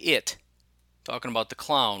isn't like It. Talking about the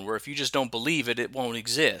clown, where if you just don't believe it, it won't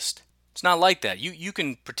exist. It's not like that. You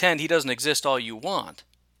can pretend he doesn't exist all you want.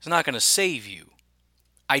 It's not going to save you.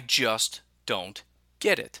 I just don't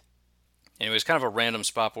get it. Anyways, kind of a random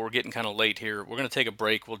spot, but we're getting kind of late here. We're going to take a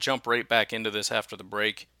break. We'll jump right back into this after the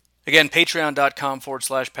break. Again,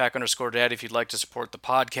 patreon.com/pack_daddy if you'd like to support the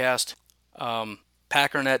podcast.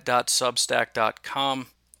 Packernet.substack.com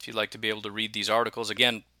if you'd like to be able to read these articles.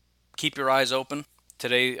 Again, keep your eyes open.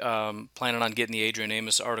 Today, planning on getting the Adrian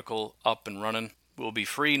Amos article up and running. Will be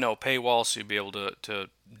free, no paywall, so you'll be able to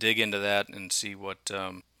dig into that and see what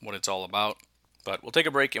it's all about. But we'll take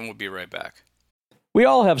a break and we'll be right back. We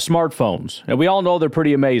all have smartphones, and we all know they're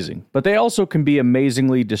pretty amazing, but they also can be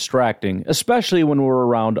amazingly distracting, especially when we're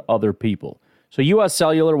around other people. So US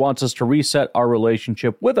Cellular wants us to reset our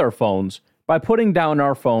relationship with our phones by putting down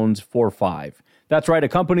our phones for $5. That's right, a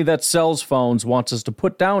company that sells phones wants us to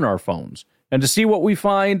put down our phones. And to see what we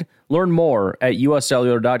find, learn more at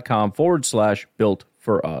uscellular.com/built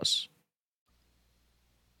for us.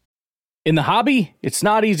 In the hobby, it's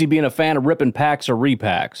not easy being a fan of ripping packs or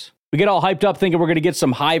repacks. We get all hyped up thinking we're going to get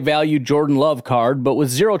some high-value Jordan Love card, but with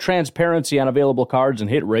zero transparency on available cards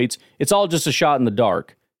and hit rates, it's all just a shot in the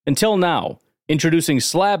dark. Until now, introducing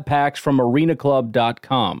slab packs from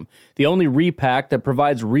arenaclub.com, the only repack that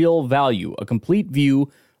provides real value, a complete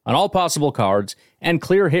view on all possible cards, and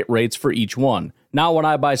clear hit rates for each one. Now when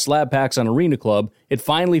I buy slab packs on Arena Club, it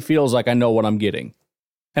finally feels like I know what I'm getting.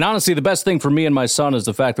 And honestly, the best thing for me and my son is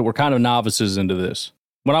the fact that we're kind of novices into this.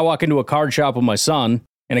 When I walk into a card shop with my son,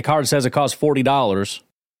 and a card says it costs $40,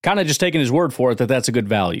 kind of just taking his word for it that that's a good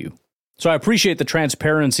value. So I appreciate the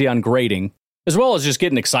transparency on grading, as well as just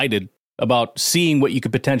getting excited about seeing what you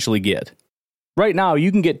could potentially get. Right now, you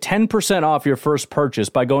can get 10% off your first purchase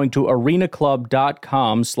by going to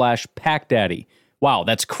arenaclub.com/packdaddy. Wow,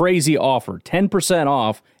 that's crazy offer. 10%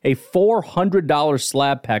 off a $400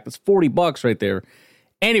 slab pack. That's $40 right there.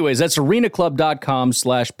 Anyways, that's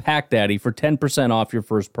arenaclub.com/packdaddy for 10% off your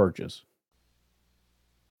first purchase.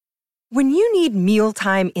 When you need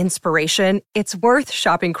mealtime inspiration, it's worth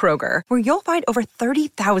shopping Kroger, where you'll find over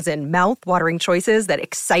 30,000 mouth-watering choices that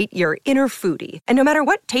excite your inner foodie. And no matter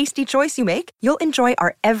what tasty choice you make, you'll enjoy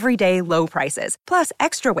our everyday low prices, plus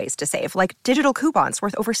extra ways to save, like digital coupons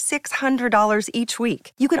worth over $600 each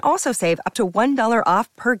week. You can also save up to $1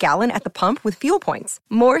 off per gallon at the pump with fuel points.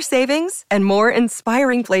 More savings and more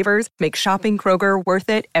inspiring flavors make shopping Kroger worth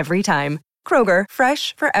it every time. Kroger,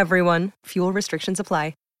 fresh for everyone. Fuel restrictions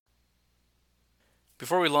apply.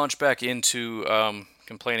 Before we launch back into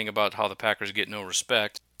complaining about how the Packers get no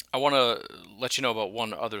respect, I want to let you know about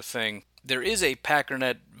one other thing. There is a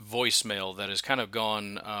Packernet voicemail that has kind of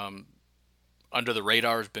gone under the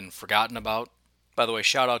radar, has been forgotten about. By the way,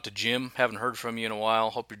 shout out to Jim. Haven't heard from you in a while.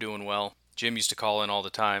 Hope you're doing well. Jim used to call in all the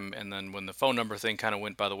time, and then when the phone number thing kind of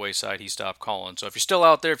went by the wayside, he stopped calling. So if you're still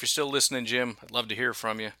out there, if you're still listening, Jim, I'd love to hear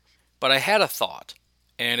from you. But I had a thought,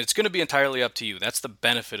 and it's going to be entirely up to you. That's the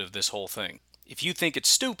benefit of this whole thing. If you think it's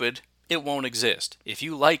stupid, it won't exist. If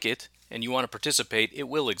you like it and you want to participate, it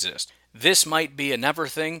will exist. This might be a never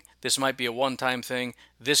thing. This might be a one-time thing.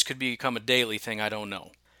 This could become a daily thing. I don't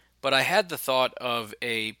know. But I had the thought of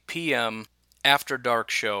a PM after dark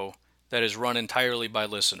show that is run entirely by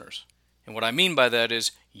listeners. And what I mean by that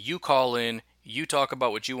is you call in, you talk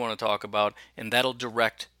about what you want to talk about, and that'll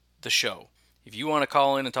direct the show. If you want to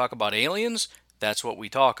call in and talk about aliens, that's what we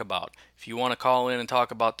talk about. If you want to call in and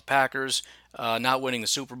talk about the Packers not winning the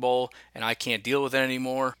Super Bowl and I can't deal with it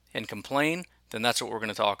anymore and complain, then that's what we're going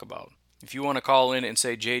to talk about. If you want to call in and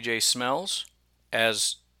say JJ smells,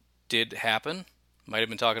 as did happen, might have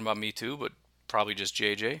been talking about me too, but probably just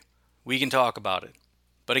JJ, we can talk about it.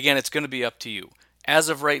 But again, it's going to be up to you. As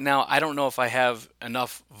of right now, I don't know if I have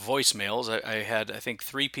enough voicemails. I had, I think,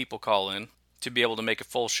 3 people call in to be able to make a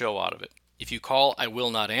full show out of it. If you call, I will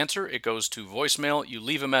not answer. It goes to voicemail. You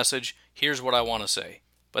leave a message. Here's what I want to say.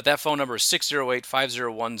 But that phone number is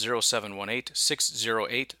 608-501-0718,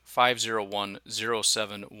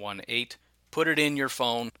 608-501-0718. Put it in your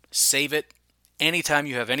phone. Save it. Anytime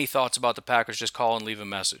you have any thoughts about the Packers, just call and leave a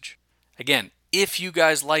message. Again, if you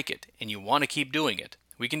guys like it and you want to keep doing it,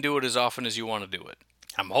 we can do it as often as you want to do it.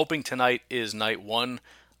 I'm hoping tonight is night 1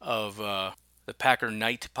 of the Packer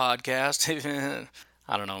Night podcast.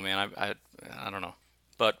 I don't know, man. I don't know.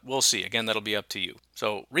 But we'll see. Again, that'll be up to you.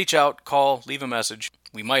 So reach out, call, leave a message.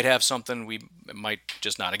 We might have something. We might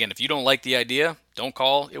just not. Again, if you don't like the idea, don't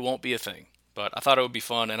call. It won't be a thing. But I thought it would be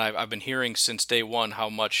fun, and I've been hearing since day one how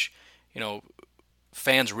much,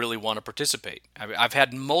 fans really want to participate. I've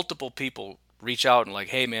had multiple people reach out and like,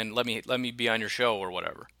 hey, man, let me be on your show or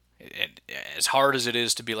whatever. As hard as it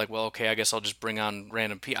is to be like, well, okay, I guess I'll just bring on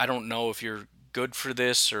random people. I don't know if you're good for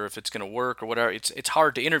this or if it's going to work or whatever. It's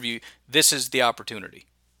hard to interview. This is the opportunity.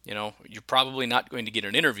 You're probably not going to get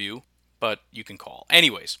an interview, but you can call.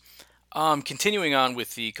 Anyways, continuing on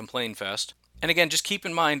with the Complain Fest. And again, just keep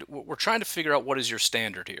in mind, we're trying to figure out what is your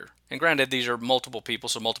standard here. And granted, these are multiple people,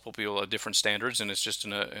 so multiple people have different standards, and it's just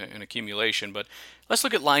an accumulation. But let's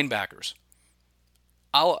look at linebackers.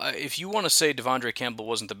 If you want to say Devondre Campbell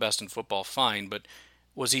wasn't the best in football, fine, but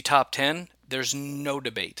was he top 10? There's no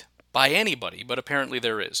debate by anybody, but apparently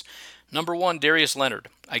there is. Number 1, Darius Leonard.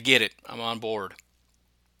 I get it. I'm on board.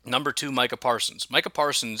 Number 2, Micah Parsons. Micah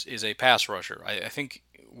Parsons is a pass rusher. I think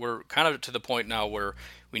we're kind of to the point now where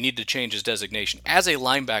we need to change his designation. As a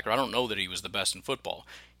linebacker, I don't know that he was the best in football.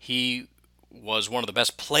 He was one of the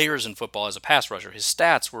best players in football as a pass rusher. His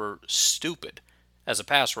stats were stupid as a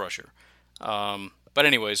pass rusher. But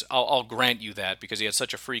anyways, I'll grant you that because he had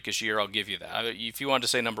such a freakish year. I'll give you that. If you wanted to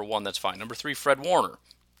say number 1, that's fine. Number 3, Fred Warner.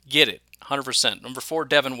 Get it. 100%. Number 4,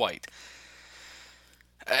 Devin White.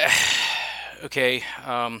 okay,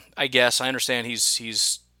 I guess I understand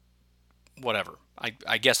he's whatever.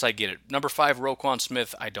 I guess I get it. Number 5, Roquan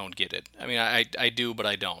Smith. I don't get it. I mean, I do, but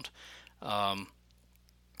I don't.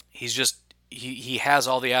 He's just he has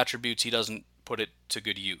all the attributes. He doesn't put it to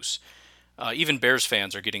good use. Even Bears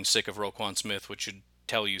fans are getting sick of Roquan Smith, which should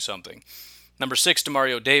tell you something. Number 6,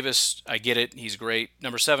 Demario Davis. I get it. He's great.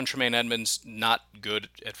 Number 7, Tremaine Edmonds. Not good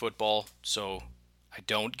at football, so I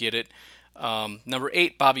don't get it. Number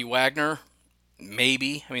 8, Bobby Wagner.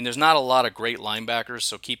 Maybe. I mean, there's not a lot of great linebackers,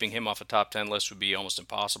 so keeping him off a top 10 list would be almost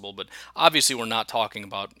impossible. But obviously, we're not talking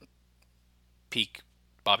about peak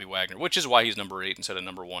Bobby Wagner, which is why he's number 8 instead of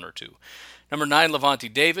number 1 or 2. Number 9,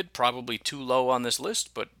 Lavonte David. Probably too low on this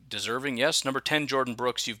list, but deserving, yes. Number 10, Jordan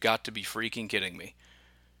Brooks. You've got to be freaking kidding me.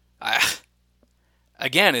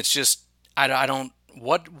 Again, it's just, I don't,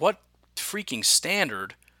 what freaking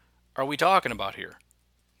standard are we talking about here?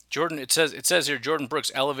 Jordan, it says here, Jordan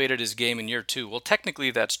Brooks elevated his game in year 2. Well,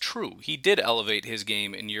 technically that's true. He did elevate his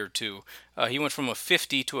game in year 2. He went from a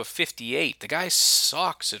 50 to a 58. The guy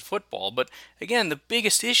sucks at football. But again, the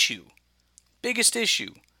biggest issue,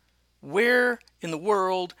 where in the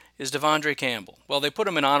world is Devondre Campbell? Well, they put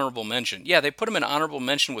him in honorable mention. Yeah, they put him in honorable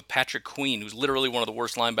mention with Patrick Queen, who's literally one of the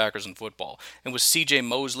worst linebackers in football, and with C.J.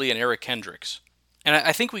 Mosley and Eric Kendricks. And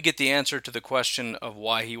I think we get the answer to the question of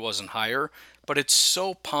why he wasn't higher, but it's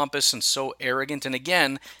so pompous and so arrogant. And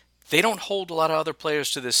again, they don't hold a lot of other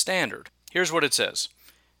players to this standard. Here's what it says.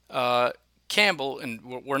 Campbell, and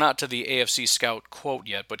we're not to the AFC Scout quote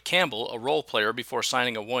yet, but Campbell, a role player before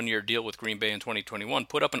signing a one-year deal with Green Bay in 2021,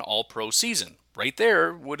 put up an all-pro season. Right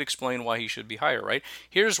there would explain why he should be higher, right?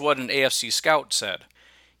 Here's what an AFC Scout said.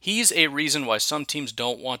 He's a reason why some teams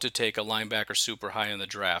don't want to take a linebacker super high in the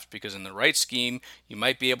draft, because in the right scheme, you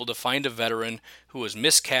might be able to find a veteran who is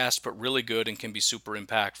miscast but really good and can be super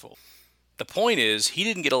impactful. The point is, he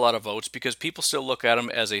didn't get a lot of votes because people still look at him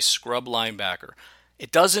as a scrub linebacker.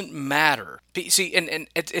 It doesn't matter. See, and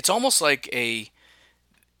it's almost like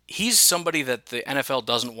he's somebody that the NFL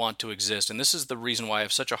doesn't want to exist, and this is the reason why I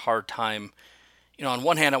have such a hard time. You know, on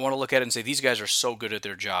one hand, I want to look at it and say, these guys are so good at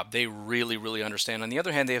their job. They really, really understand. On the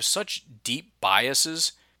other hand, they have such deep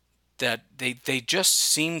biases that they just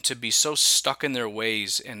seem to be so stuck in their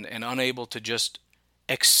ways and unable to just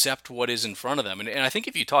accept what is in front of them. And I think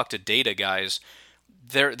if you talk to data guys,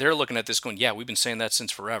 they're looking at this going, yeah, we've been saying that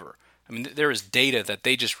since forever. I mean, there is data that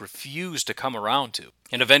they just refuse to come around to.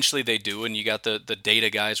 And eventually they do, and you got the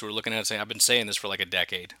data guys who are looking at it saying, I've been saying this for like a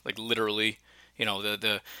decade. Like literally, you know,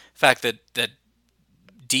 the fact that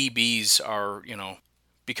DBs are, you know,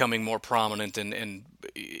 becoming more prominent and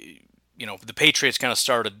you know, the Patriots kind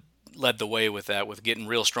of led the way with that, with getting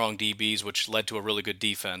real strong DBs, which led to a really good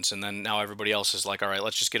defense. And then now everybody else is like, all right,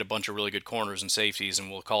 let's just get a bunch of really good corners and safeties and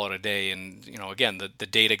we'll call it a day. And, you know, again, the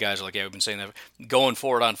data guys are like, yeah, we've been saying that, going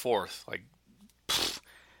for it on fourth. Like,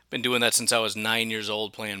 been doing that since I was 9 years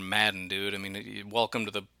old playing Madden, dude. I mean, welcome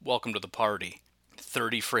to the party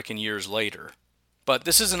 30 freaking years later. But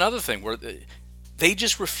this is another thing where they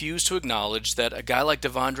just refuse to acknowledge that a guy like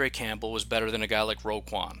Devondre Campbell was better than a guy like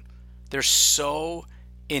Roquan. They're so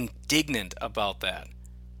indignant about that.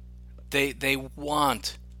 They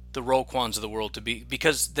want the Roquans of the world to be,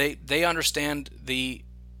 because they understand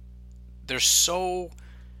they're so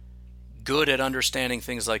good at understanding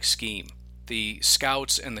things like scheme, the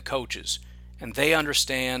scouts and the coaches, and they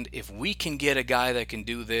understand if we can get a guy that can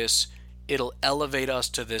do this, it'll elevate us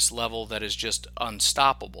to this level that is just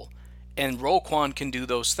unstoppable. And Roquan can do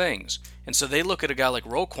those things. And so they look at a guy like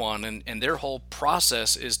Roquan, and their whole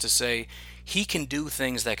process is to say, he can do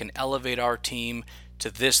things that can elevate our team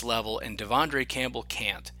to this level, and Devondre Campbell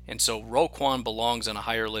can't. And so Roquan belongs on a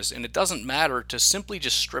higher list. And it doesn't matter to simply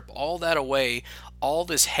just strip all that away, all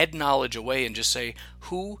this head knowledge away, and just say,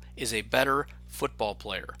 who is a better football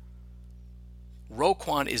player?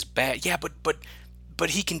 Roquan is bad. Yeah, but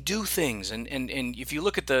he can do things, and if you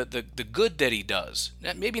look at the good that he does,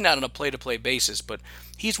 maybe not on a play-to-play basis, but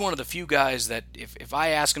he's one of the few guys that if I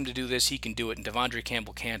ask him to do this, he can do it, and Devondre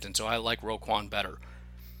Campbell can't, and so I like Roquan better.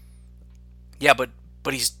 Yeah, but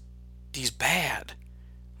he's bad,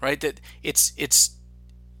 right? That it's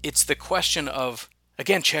the question of,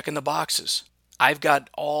 again, checking the boxes. I've got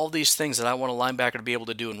all these things that I want a linebacker to be able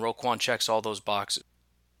to do, and Roquan checks all those boxes.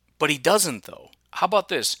 But he doesn't, though. How about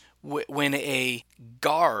this? When a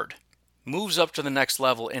guard moves up to the next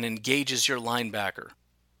level and engages your linebacker,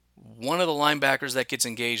 one of the linebackers that gets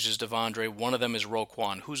engaged is Devondre, one of them is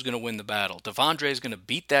Roquan. Who's going to win the battle? Devondre is going to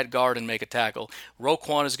beat that guard and make a tackle.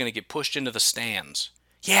 Roquan is going to get pushed into the stands.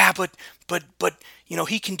 Yeah, but you know,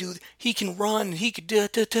 he can run, he could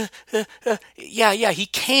yeah, he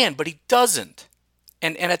can, but he doesn't.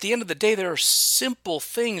 And at the end of the day, there are simple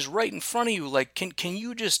things right in front of you. Like, can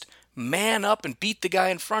you just man up and beat the guy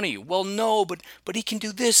in front of you? Well, no, but he can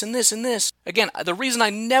do this and this and this. Again, the reason I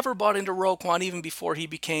never bought into Roquan even before he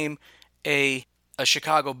became a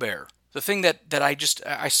Chicago Bear, the thing that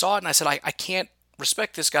I saw it and I said, I can't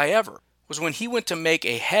respect this guy ever, was when he went to make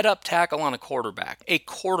a head-up tackle on a quarterback. A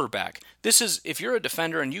quarterback. This is, if you're a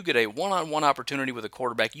defender and you get a one-on-one opportunity with a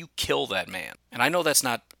quarterback, you kill that man. And I know that's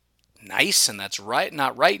not nice and that's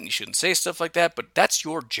not right and you shouldn't say stuff like that, but that's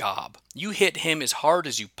your job. You hit him as hard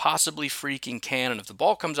as you possibly freaking can, and if the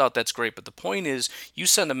ball comes out, that's great, but the point is you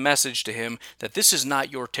send a message to him that this is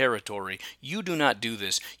not your territory. You do not do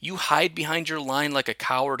this. You hide behind your line like a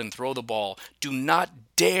coward and throw the ball. Do not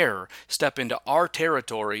dare step into our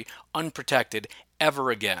territory unprotected ever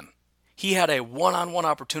again. He had a one-on-one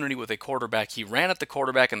opportunity with a quarterback. He ran at the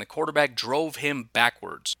quarterback and the quarterback drove him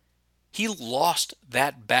backwards. He lost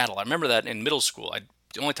that battle. I remember that in middle school.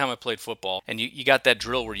 The only time I played football, and you got that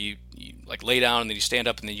drill where you like lay down and then you stand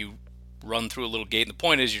up and then you run through a little gate. And the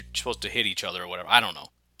point is you're supposed to hit each other or whatever. I don't know.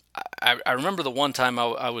 I remember the one time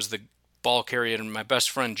I was the ball carrier and my best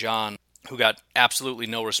friend John, who got absolutely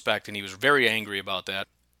no respect, and he was very angry about that.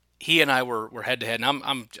 He and I were head to head, and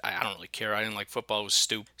I don't really care. I didn't like football. It was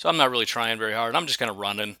stupid. So I'm not really trying very hard. I'm just kind of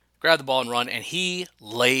running, grab the ball and run, and he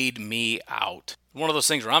laid me out. One of those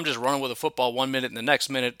things where I'm just running with a football 1 minute and the next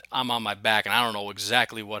minute I'm on my back and I don't know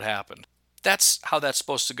exactly what happened. That's how that's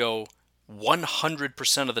supposed to go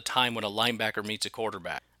 100% of the time when a linebacker meets a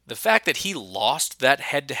quarterback. The fact that he lost that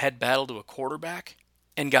head-to-head battle to a quarterback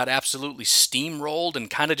and got absolutely steamrolled and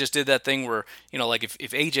kind of just did that thing where, like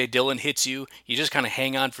if A.J. Dillon hits you, you just kind of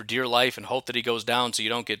hang on for dear life and hope that he goes down so you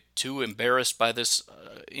don't get too embarrassed by this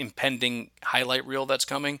impending highlight reel that's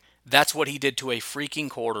coming. That's what he did to a freaking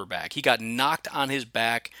quarterback. He got knocked on his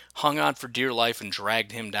back, hung on for dear life, and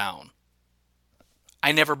dragged him down.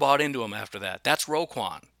 I never bought into him after that. That's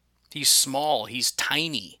Roquan. He's small. He's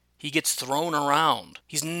tiny. He gets thrown around.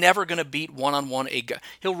 He's never going to beat one-on-one a guy.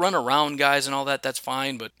 He'll run around guys and all that. That's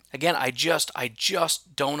fine. But again, I just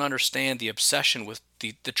don't understand the obsession with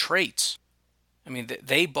the traits. I mean,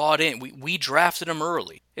 they bought in. We drafted him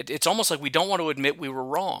early. It's almost like we don't want to admit we were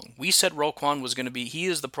wrong. We said Roquan was going to be, he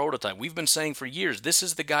is the prototype. We've been saying for years, this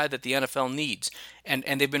is the guy that the NFL needs. And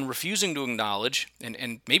they've been refusing to acknowledge,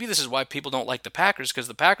 and maybe this is why people don't like the Packers, because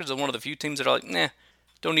the Packers are one of the few teams that are like,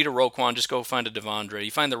 don't need a Roquan, just go find a Devondre.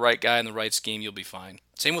 You find the right guy in the right scheme, you'll be fine.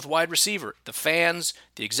 Same with wide receiver. The fans,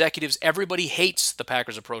 the executives, everybody hates the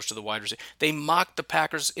Packers' approach to the wide receiver. They mock the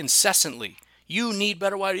Packers incessantly. You need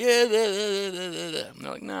better wide. And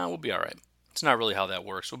they're like, nah, we'll be all right. It's not really how that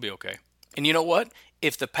works. We'll be okay. And you know what?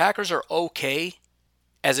 If the Packers are okay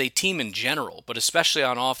as a team in general, but especially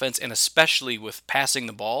on offense and especially with passing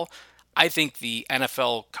the ball, I think the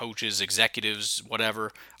NFL coaches, executives,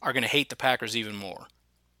 whatever, are going to hate the Packers even more.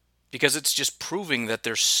 Because it's just proving that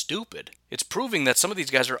they're stupid. It's proving that some of these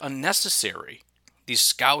guys are unnecessary. These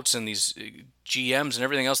scouts and these GMs and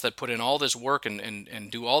everything else that put in all this work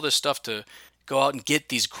and do all this stuff to go out and get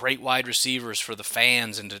these great wide receivers for the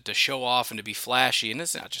fans and to show off and to be flashy. And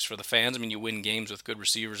it's not just for the fans. I mean, you win games with good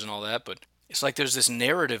receivers and all that, but it's like there's this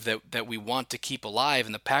narrative that we want to keep alive,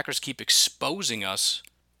 and the Packers keep exposing us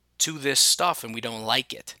to this stuff, and we don't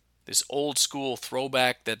like it. This old school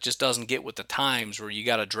throwback that just doesn't get with the times, where you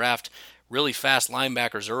got to draft really fast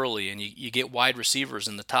linebackers early and you get wide receivers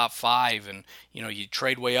in the top 5, and you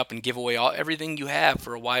trade way up and give away everything you have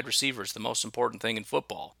for a wide receiver. It's the most important thing in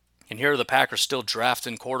football. And here are the Packers still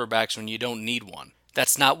drafting quarterbacks when you don't need one.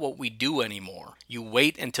 That's not what we do anymore. You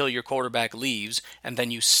wait until your quarterback leaves, and then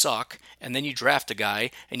you suck, and then you draft a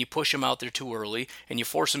guy, and you push him out there too early, and you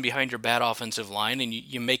force him behind your bad offensive line, and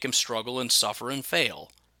you make him struggle and suffer and fail.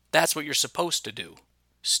 That's what you're supposed to do.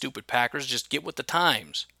 Stupid Packers, just get with the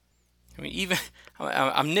times. I mean,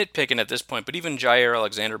 I'm nitpicking at this point, but even Jaire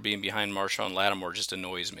Alexander being behind Marshawn Lattimore just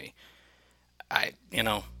annoys me.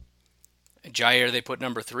 Jaire, they put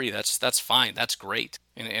number 3. That's fine. That's great.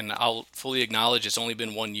 And I'll fully acknowledge it's only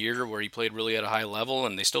been 1 year where he played really at a high level,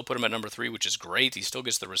 and they still put him at number 3, which is great. He still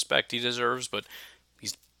gets the respect he deserves, but he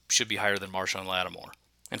should be higher than Marshawn Lattimore.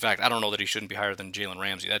 In fact, I don't know that he shouldn't be higher than Jalen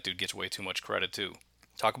Ramsey. That dude gets way too much credit, too.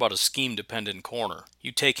 Talk about a scheme-dependent corner.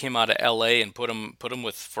 You take him out of L.A. and put him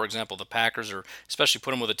with, for example, the Packers, or especially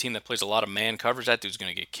put him with a team that plays a lot of man coverage, that dude's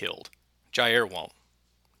going to get killed. Jaire won't.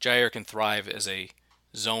 Jaire can thrive as a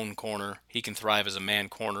zone corner. He can thrive as a man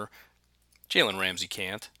corner. Jalen Ramsey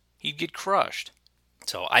can't. He'd get crushed.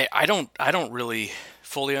 So I don't really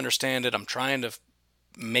fully understand it. I'm trying to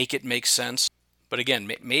make it make sense. But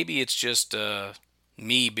again, maybe it's just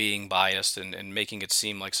me being biased and making it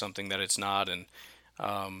seem like something that it's not. And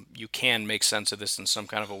you can make sense of this in some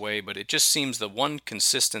kind of a way, but it just seems the one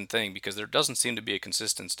consistent thing, because there doesn't seem to be a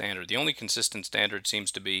consistent standard. The only consistent standard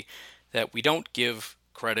seems to be that we don't give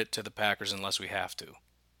credit to the Packers unless we have to.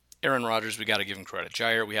 Aaron Rodgers, we got to give him credit.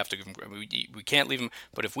 Jair, we have to give him credit. We can't leave him,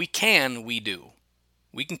 but if we can, we do.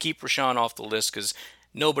 We can keep Rashawn off the list because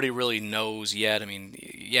nobody really knows yet. I mean,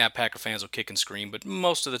 yeah, Packer fans will kick and scream, but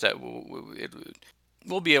most of the time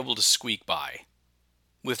we'll be able to squeak by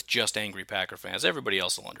with just angry Packer fans. Everybody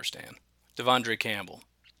else will understand. Devondre Campbell.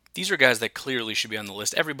 These are guys that clearly should be on the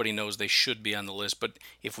list. Everybody knows they should be on the list, but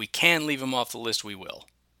if we can leave them off the list, we will.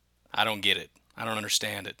 I don't get it. I don't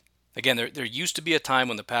understand it. Again, there used to be a time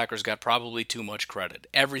when the Packers got probably too much credit.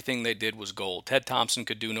 Everything they did was gold. Ted Thompson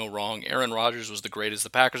could do no wrong. Aaron Rodgers was the greatest. The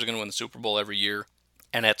Packers are going to win the Super Bowl every year.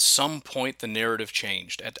 And at some point, the narrative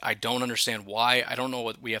changed. I don't understand why. I don't know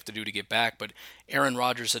what we have to do to get back, but Aaron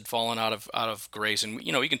Rodgers had fallen out of grace. And,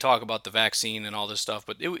 you can talk about the vaccine and all this stuff,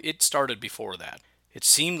 but it started before that. It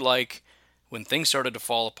seemed like when things started to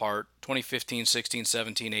fall apart, 2015, 16,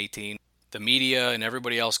 17, 18, the media and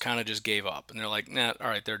everybody else kind of just gave up. And they're like, nah, all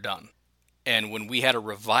right, they're done. And when we had a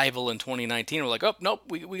revival in 2019, we're like, oh, nope,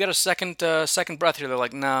 we got a second breath here. They're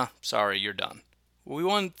like, nah, sorry, you're done. We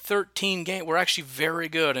won 13 games. We're actually very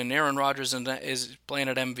good, and Aaron Rodgers is playing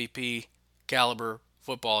at MVP caliber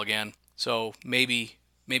football again. So maybe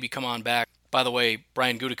come on back. By the way,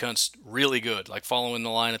 Brian Gutekunst's really good, like following the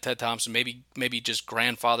line of Ted Thompson. Maybe just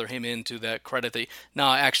grandfather him into that credit.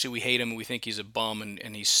 No, actually, we hate him and we think he's a bum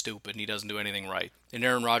and he's stupid and he doesn't do anything right. And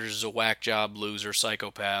Aaron Rodgers is a whack job loser,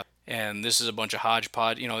 psychopath. And this is a bunch of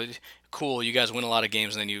hodgepodge. Cool, you guys win a lot of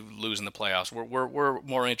games and then you lose in the playoffs. We're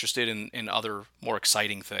more interested in other more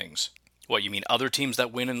exciting things. What, you mean other teams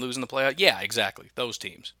that win and lose in the playoffs? Yeah, exactly, those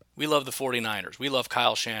teams. We love the 49ers. We love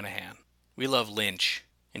Kyle Shanahan. We love Lynch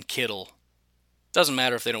and Kittle. Doesn't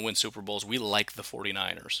matter if they don't win Super Bowls. We like the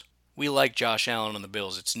 49ers. We like Josh Allen and the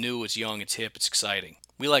Bills. It's new, it's young, it's hip, it's exciting.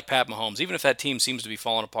 We like Pat Mahomes. Even if that team seems to be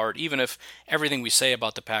falling apart, even if everything we say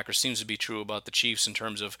about the Packers seems to be true about the Chiefs in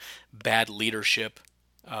terms of bad leadership,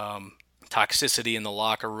 toxicity in the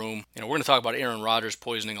locker room. We're going to talk about Aaron Rodgers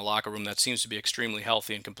poisoning a locker room that seems to be extremely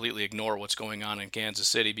healthy and completely ignore what's going on in Kansas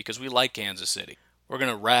City because we like Kansas City. We're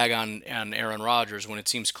going to rag on Aaron Rodgers when it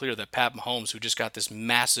seems clear that Pat Mahomes, who just got this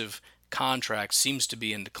massive contract, seems to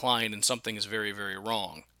be in decline and something is very, very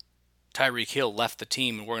wrong. Tyreek Hill left the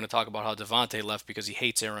team, and we're going to talk about how Devontae left because he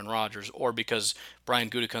hates Aaron Rodgers or because Brian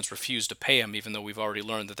Gutekunst refused to pay him, even though we've already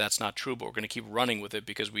learned that that's not true, but we're going to keep running with it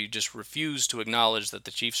because we just refuse to acknowledge that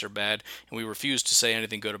the Chiefs are bad, and we refuse to say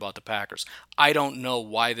anything good about the Packers. I don't know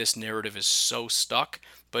why this narrative is so stuck,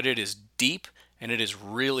 but it is deep, and it is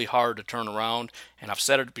really hard to turn around. And I've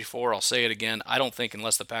said it before, I'll say it again. I don't think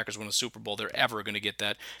unless the Packers win a Super Bowl, they're ever going to get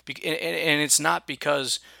that. And it's not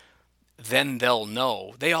because then they'll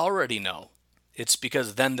know. They already know. It's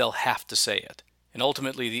because then they'll have to say it. And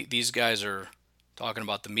ultimately, these guys are talking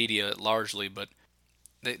about the media largely, but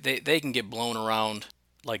they can get blown around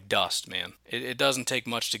like dust, man. It doesn't take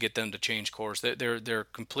much to get them to change course. They're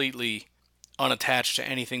completely unattached to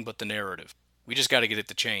anything but the narrative. We just got to get it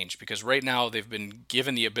to change because right now they've been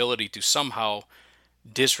given the ability to somehow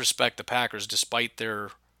disrespect the Packers despite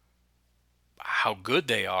how good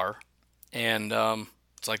they are. And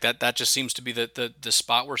it's like that just seems to be the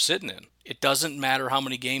spot we're sitting in. It doesn't matter how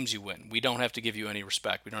many games you win. We don't have to give you any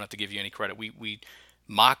respect. We don't have to give you any credit. We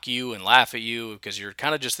mock you and laugh at you because you're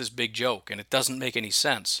kind of just this big joke, and it doesn't make any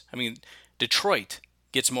sense. I mean, Detroit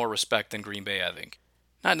gets more respect than Green Bay, I think.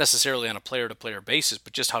 Not necessarily on a player-to-player basis,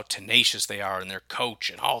 but just how tenacious they are and their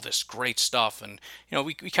coach and all this great stuff. And,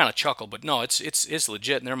 we kind of chuckle, but no, it's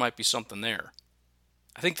legit, and there might be something there.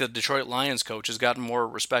 I think the Detroit Lions coach has gotten more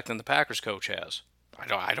respect than the Packers coach has.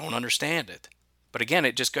 I don't understand it. But again,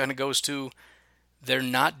 it just kind of goes to they're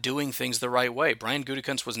not doing things the right way. Brian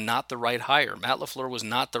Gutekunst was not the right hire. Matt LaFleur was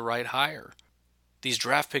not the right hire. These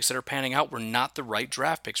draft picks that are panning out were not the right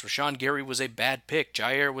draft picks. Rashawn Gary was a bad pick.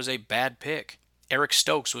 Jair was a bad pick. Eric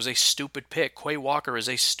Stokes was a stupid pick. Quay Walker is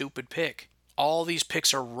a stupid pick. All these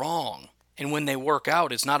picks are wrong. And when they work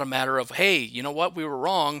out, it's not a matter of, hey, you know what, we were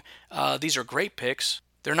wrong. These are great picks.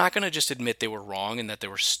 They're not going to just admit they were wrong and that they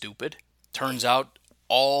were stupid. Turns out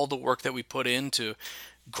all the work that we put into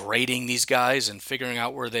grading these guys and figuring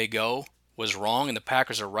out where they go was wrong, and the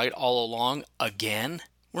Packers are right all along again.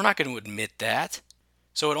 We're not going to admit that.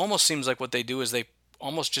 So it almost seems like what they do is they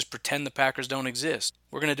almost just pretend the Packers don't exist.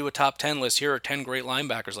 We're going to do a top 10 list. Here are 10 great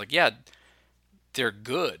linebackers. Like, yeah, they're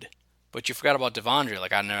good, but you forgot about Devondre.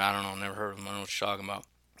 Like, I don't know, never heard of him. I don't know what you're talking about.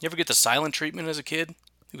 You ever get the silent treatment as a kid?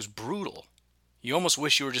 It was brutal. You almost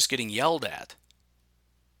wish you were just getting yelled at.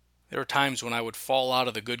 There were times when I would fall out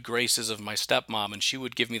of the good graces of my stepmom and she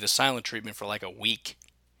would give me the silent treatment for like a week.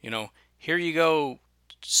 Here you go,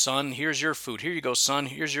 son, here's your food. Here you go, son,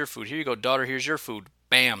 here's your food. Here you go, daughter, here's your food.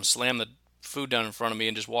 Bam, slam the food down in front of me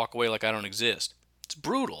and just walk away like I don't exist. It's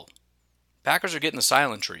brutal. Packers are getting the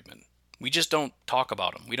silent treatment. We just don't talk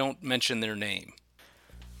about them. We don't mention their name.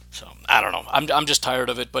 So, I don't know. I'm just tired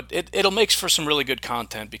of it, but it'll make for some really good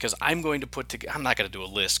content because I'm going to put together... I'm not going to do a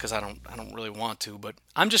list because I don't really want to, but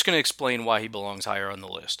I'm just going to explain why he belongs higher on the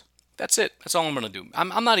list. That's it. That's all I'm going to do.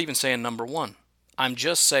 I'm not even saying number one. I'm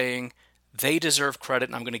just saying they deserve credit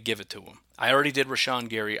and I'm going to give it to them. I already did Rashawn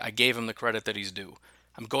Gary. I gave him the credit that he's due.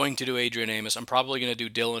 I'm going to do Adrian Amos. I'm probably going to do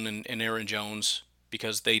Dillon and Aaron Jones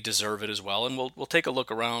because they deserve it as well, and we'll take a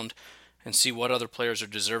look around and see what other players are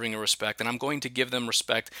deserving of respect, and I'm going to give them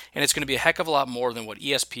respect, and it's going to be a heck of a lot more than what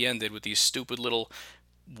ESPN did with these stupid little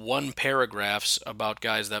one paragraphs about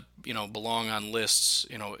guys that, belong on lists.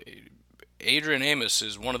 Adrian Amos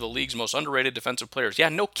is one of the league's most underrated defensive players. Yeah,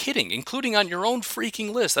 no kidding, including on your own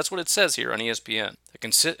freaking list. That's what it says here on ESPN.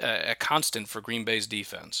 A constant for Green Bay's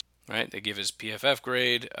defense. Right? They give his PFF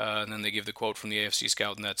grade, and then they give the quote from the AFC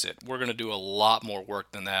Scout, and that's it. We're going to do a lot more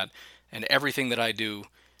work than that, and everything that I do,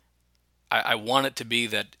 I want it to be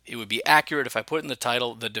that it would be accurate if I put in the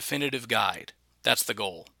title, The Definitive Guide. That's the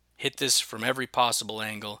goal. Hit this from every possible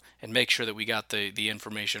angle and make sure that we got the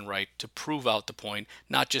information right to prove out the point,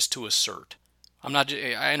 not just to assert.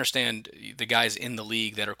 I understand the guys in the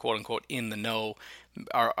league that are quote-unquote in the know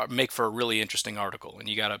make for a really interesting article, and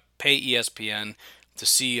you got to pay ESPN to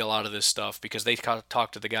see a lot of this stuff because they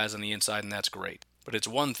talk to the guys on the inside, and that's great. But it's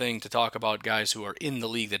one thing to talk about guys who are in the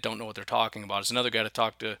league that don't know what they're talking about. It's another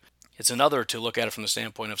to look at it from the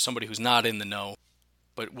standpoint of somebody who's not in the know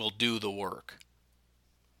but will do the work.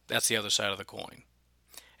 That's the other side of the coin.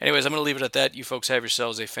 Anyways, I'm going to leave it at that. You folks have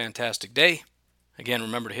yourselves a fantastic day. Again,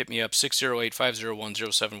 remember to hit me up,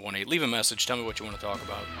 608-501-0718. Leave a message. Tell me what you want to talk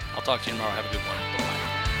about. I'll talk to you tomorrow. Have a good one. Bye-bye.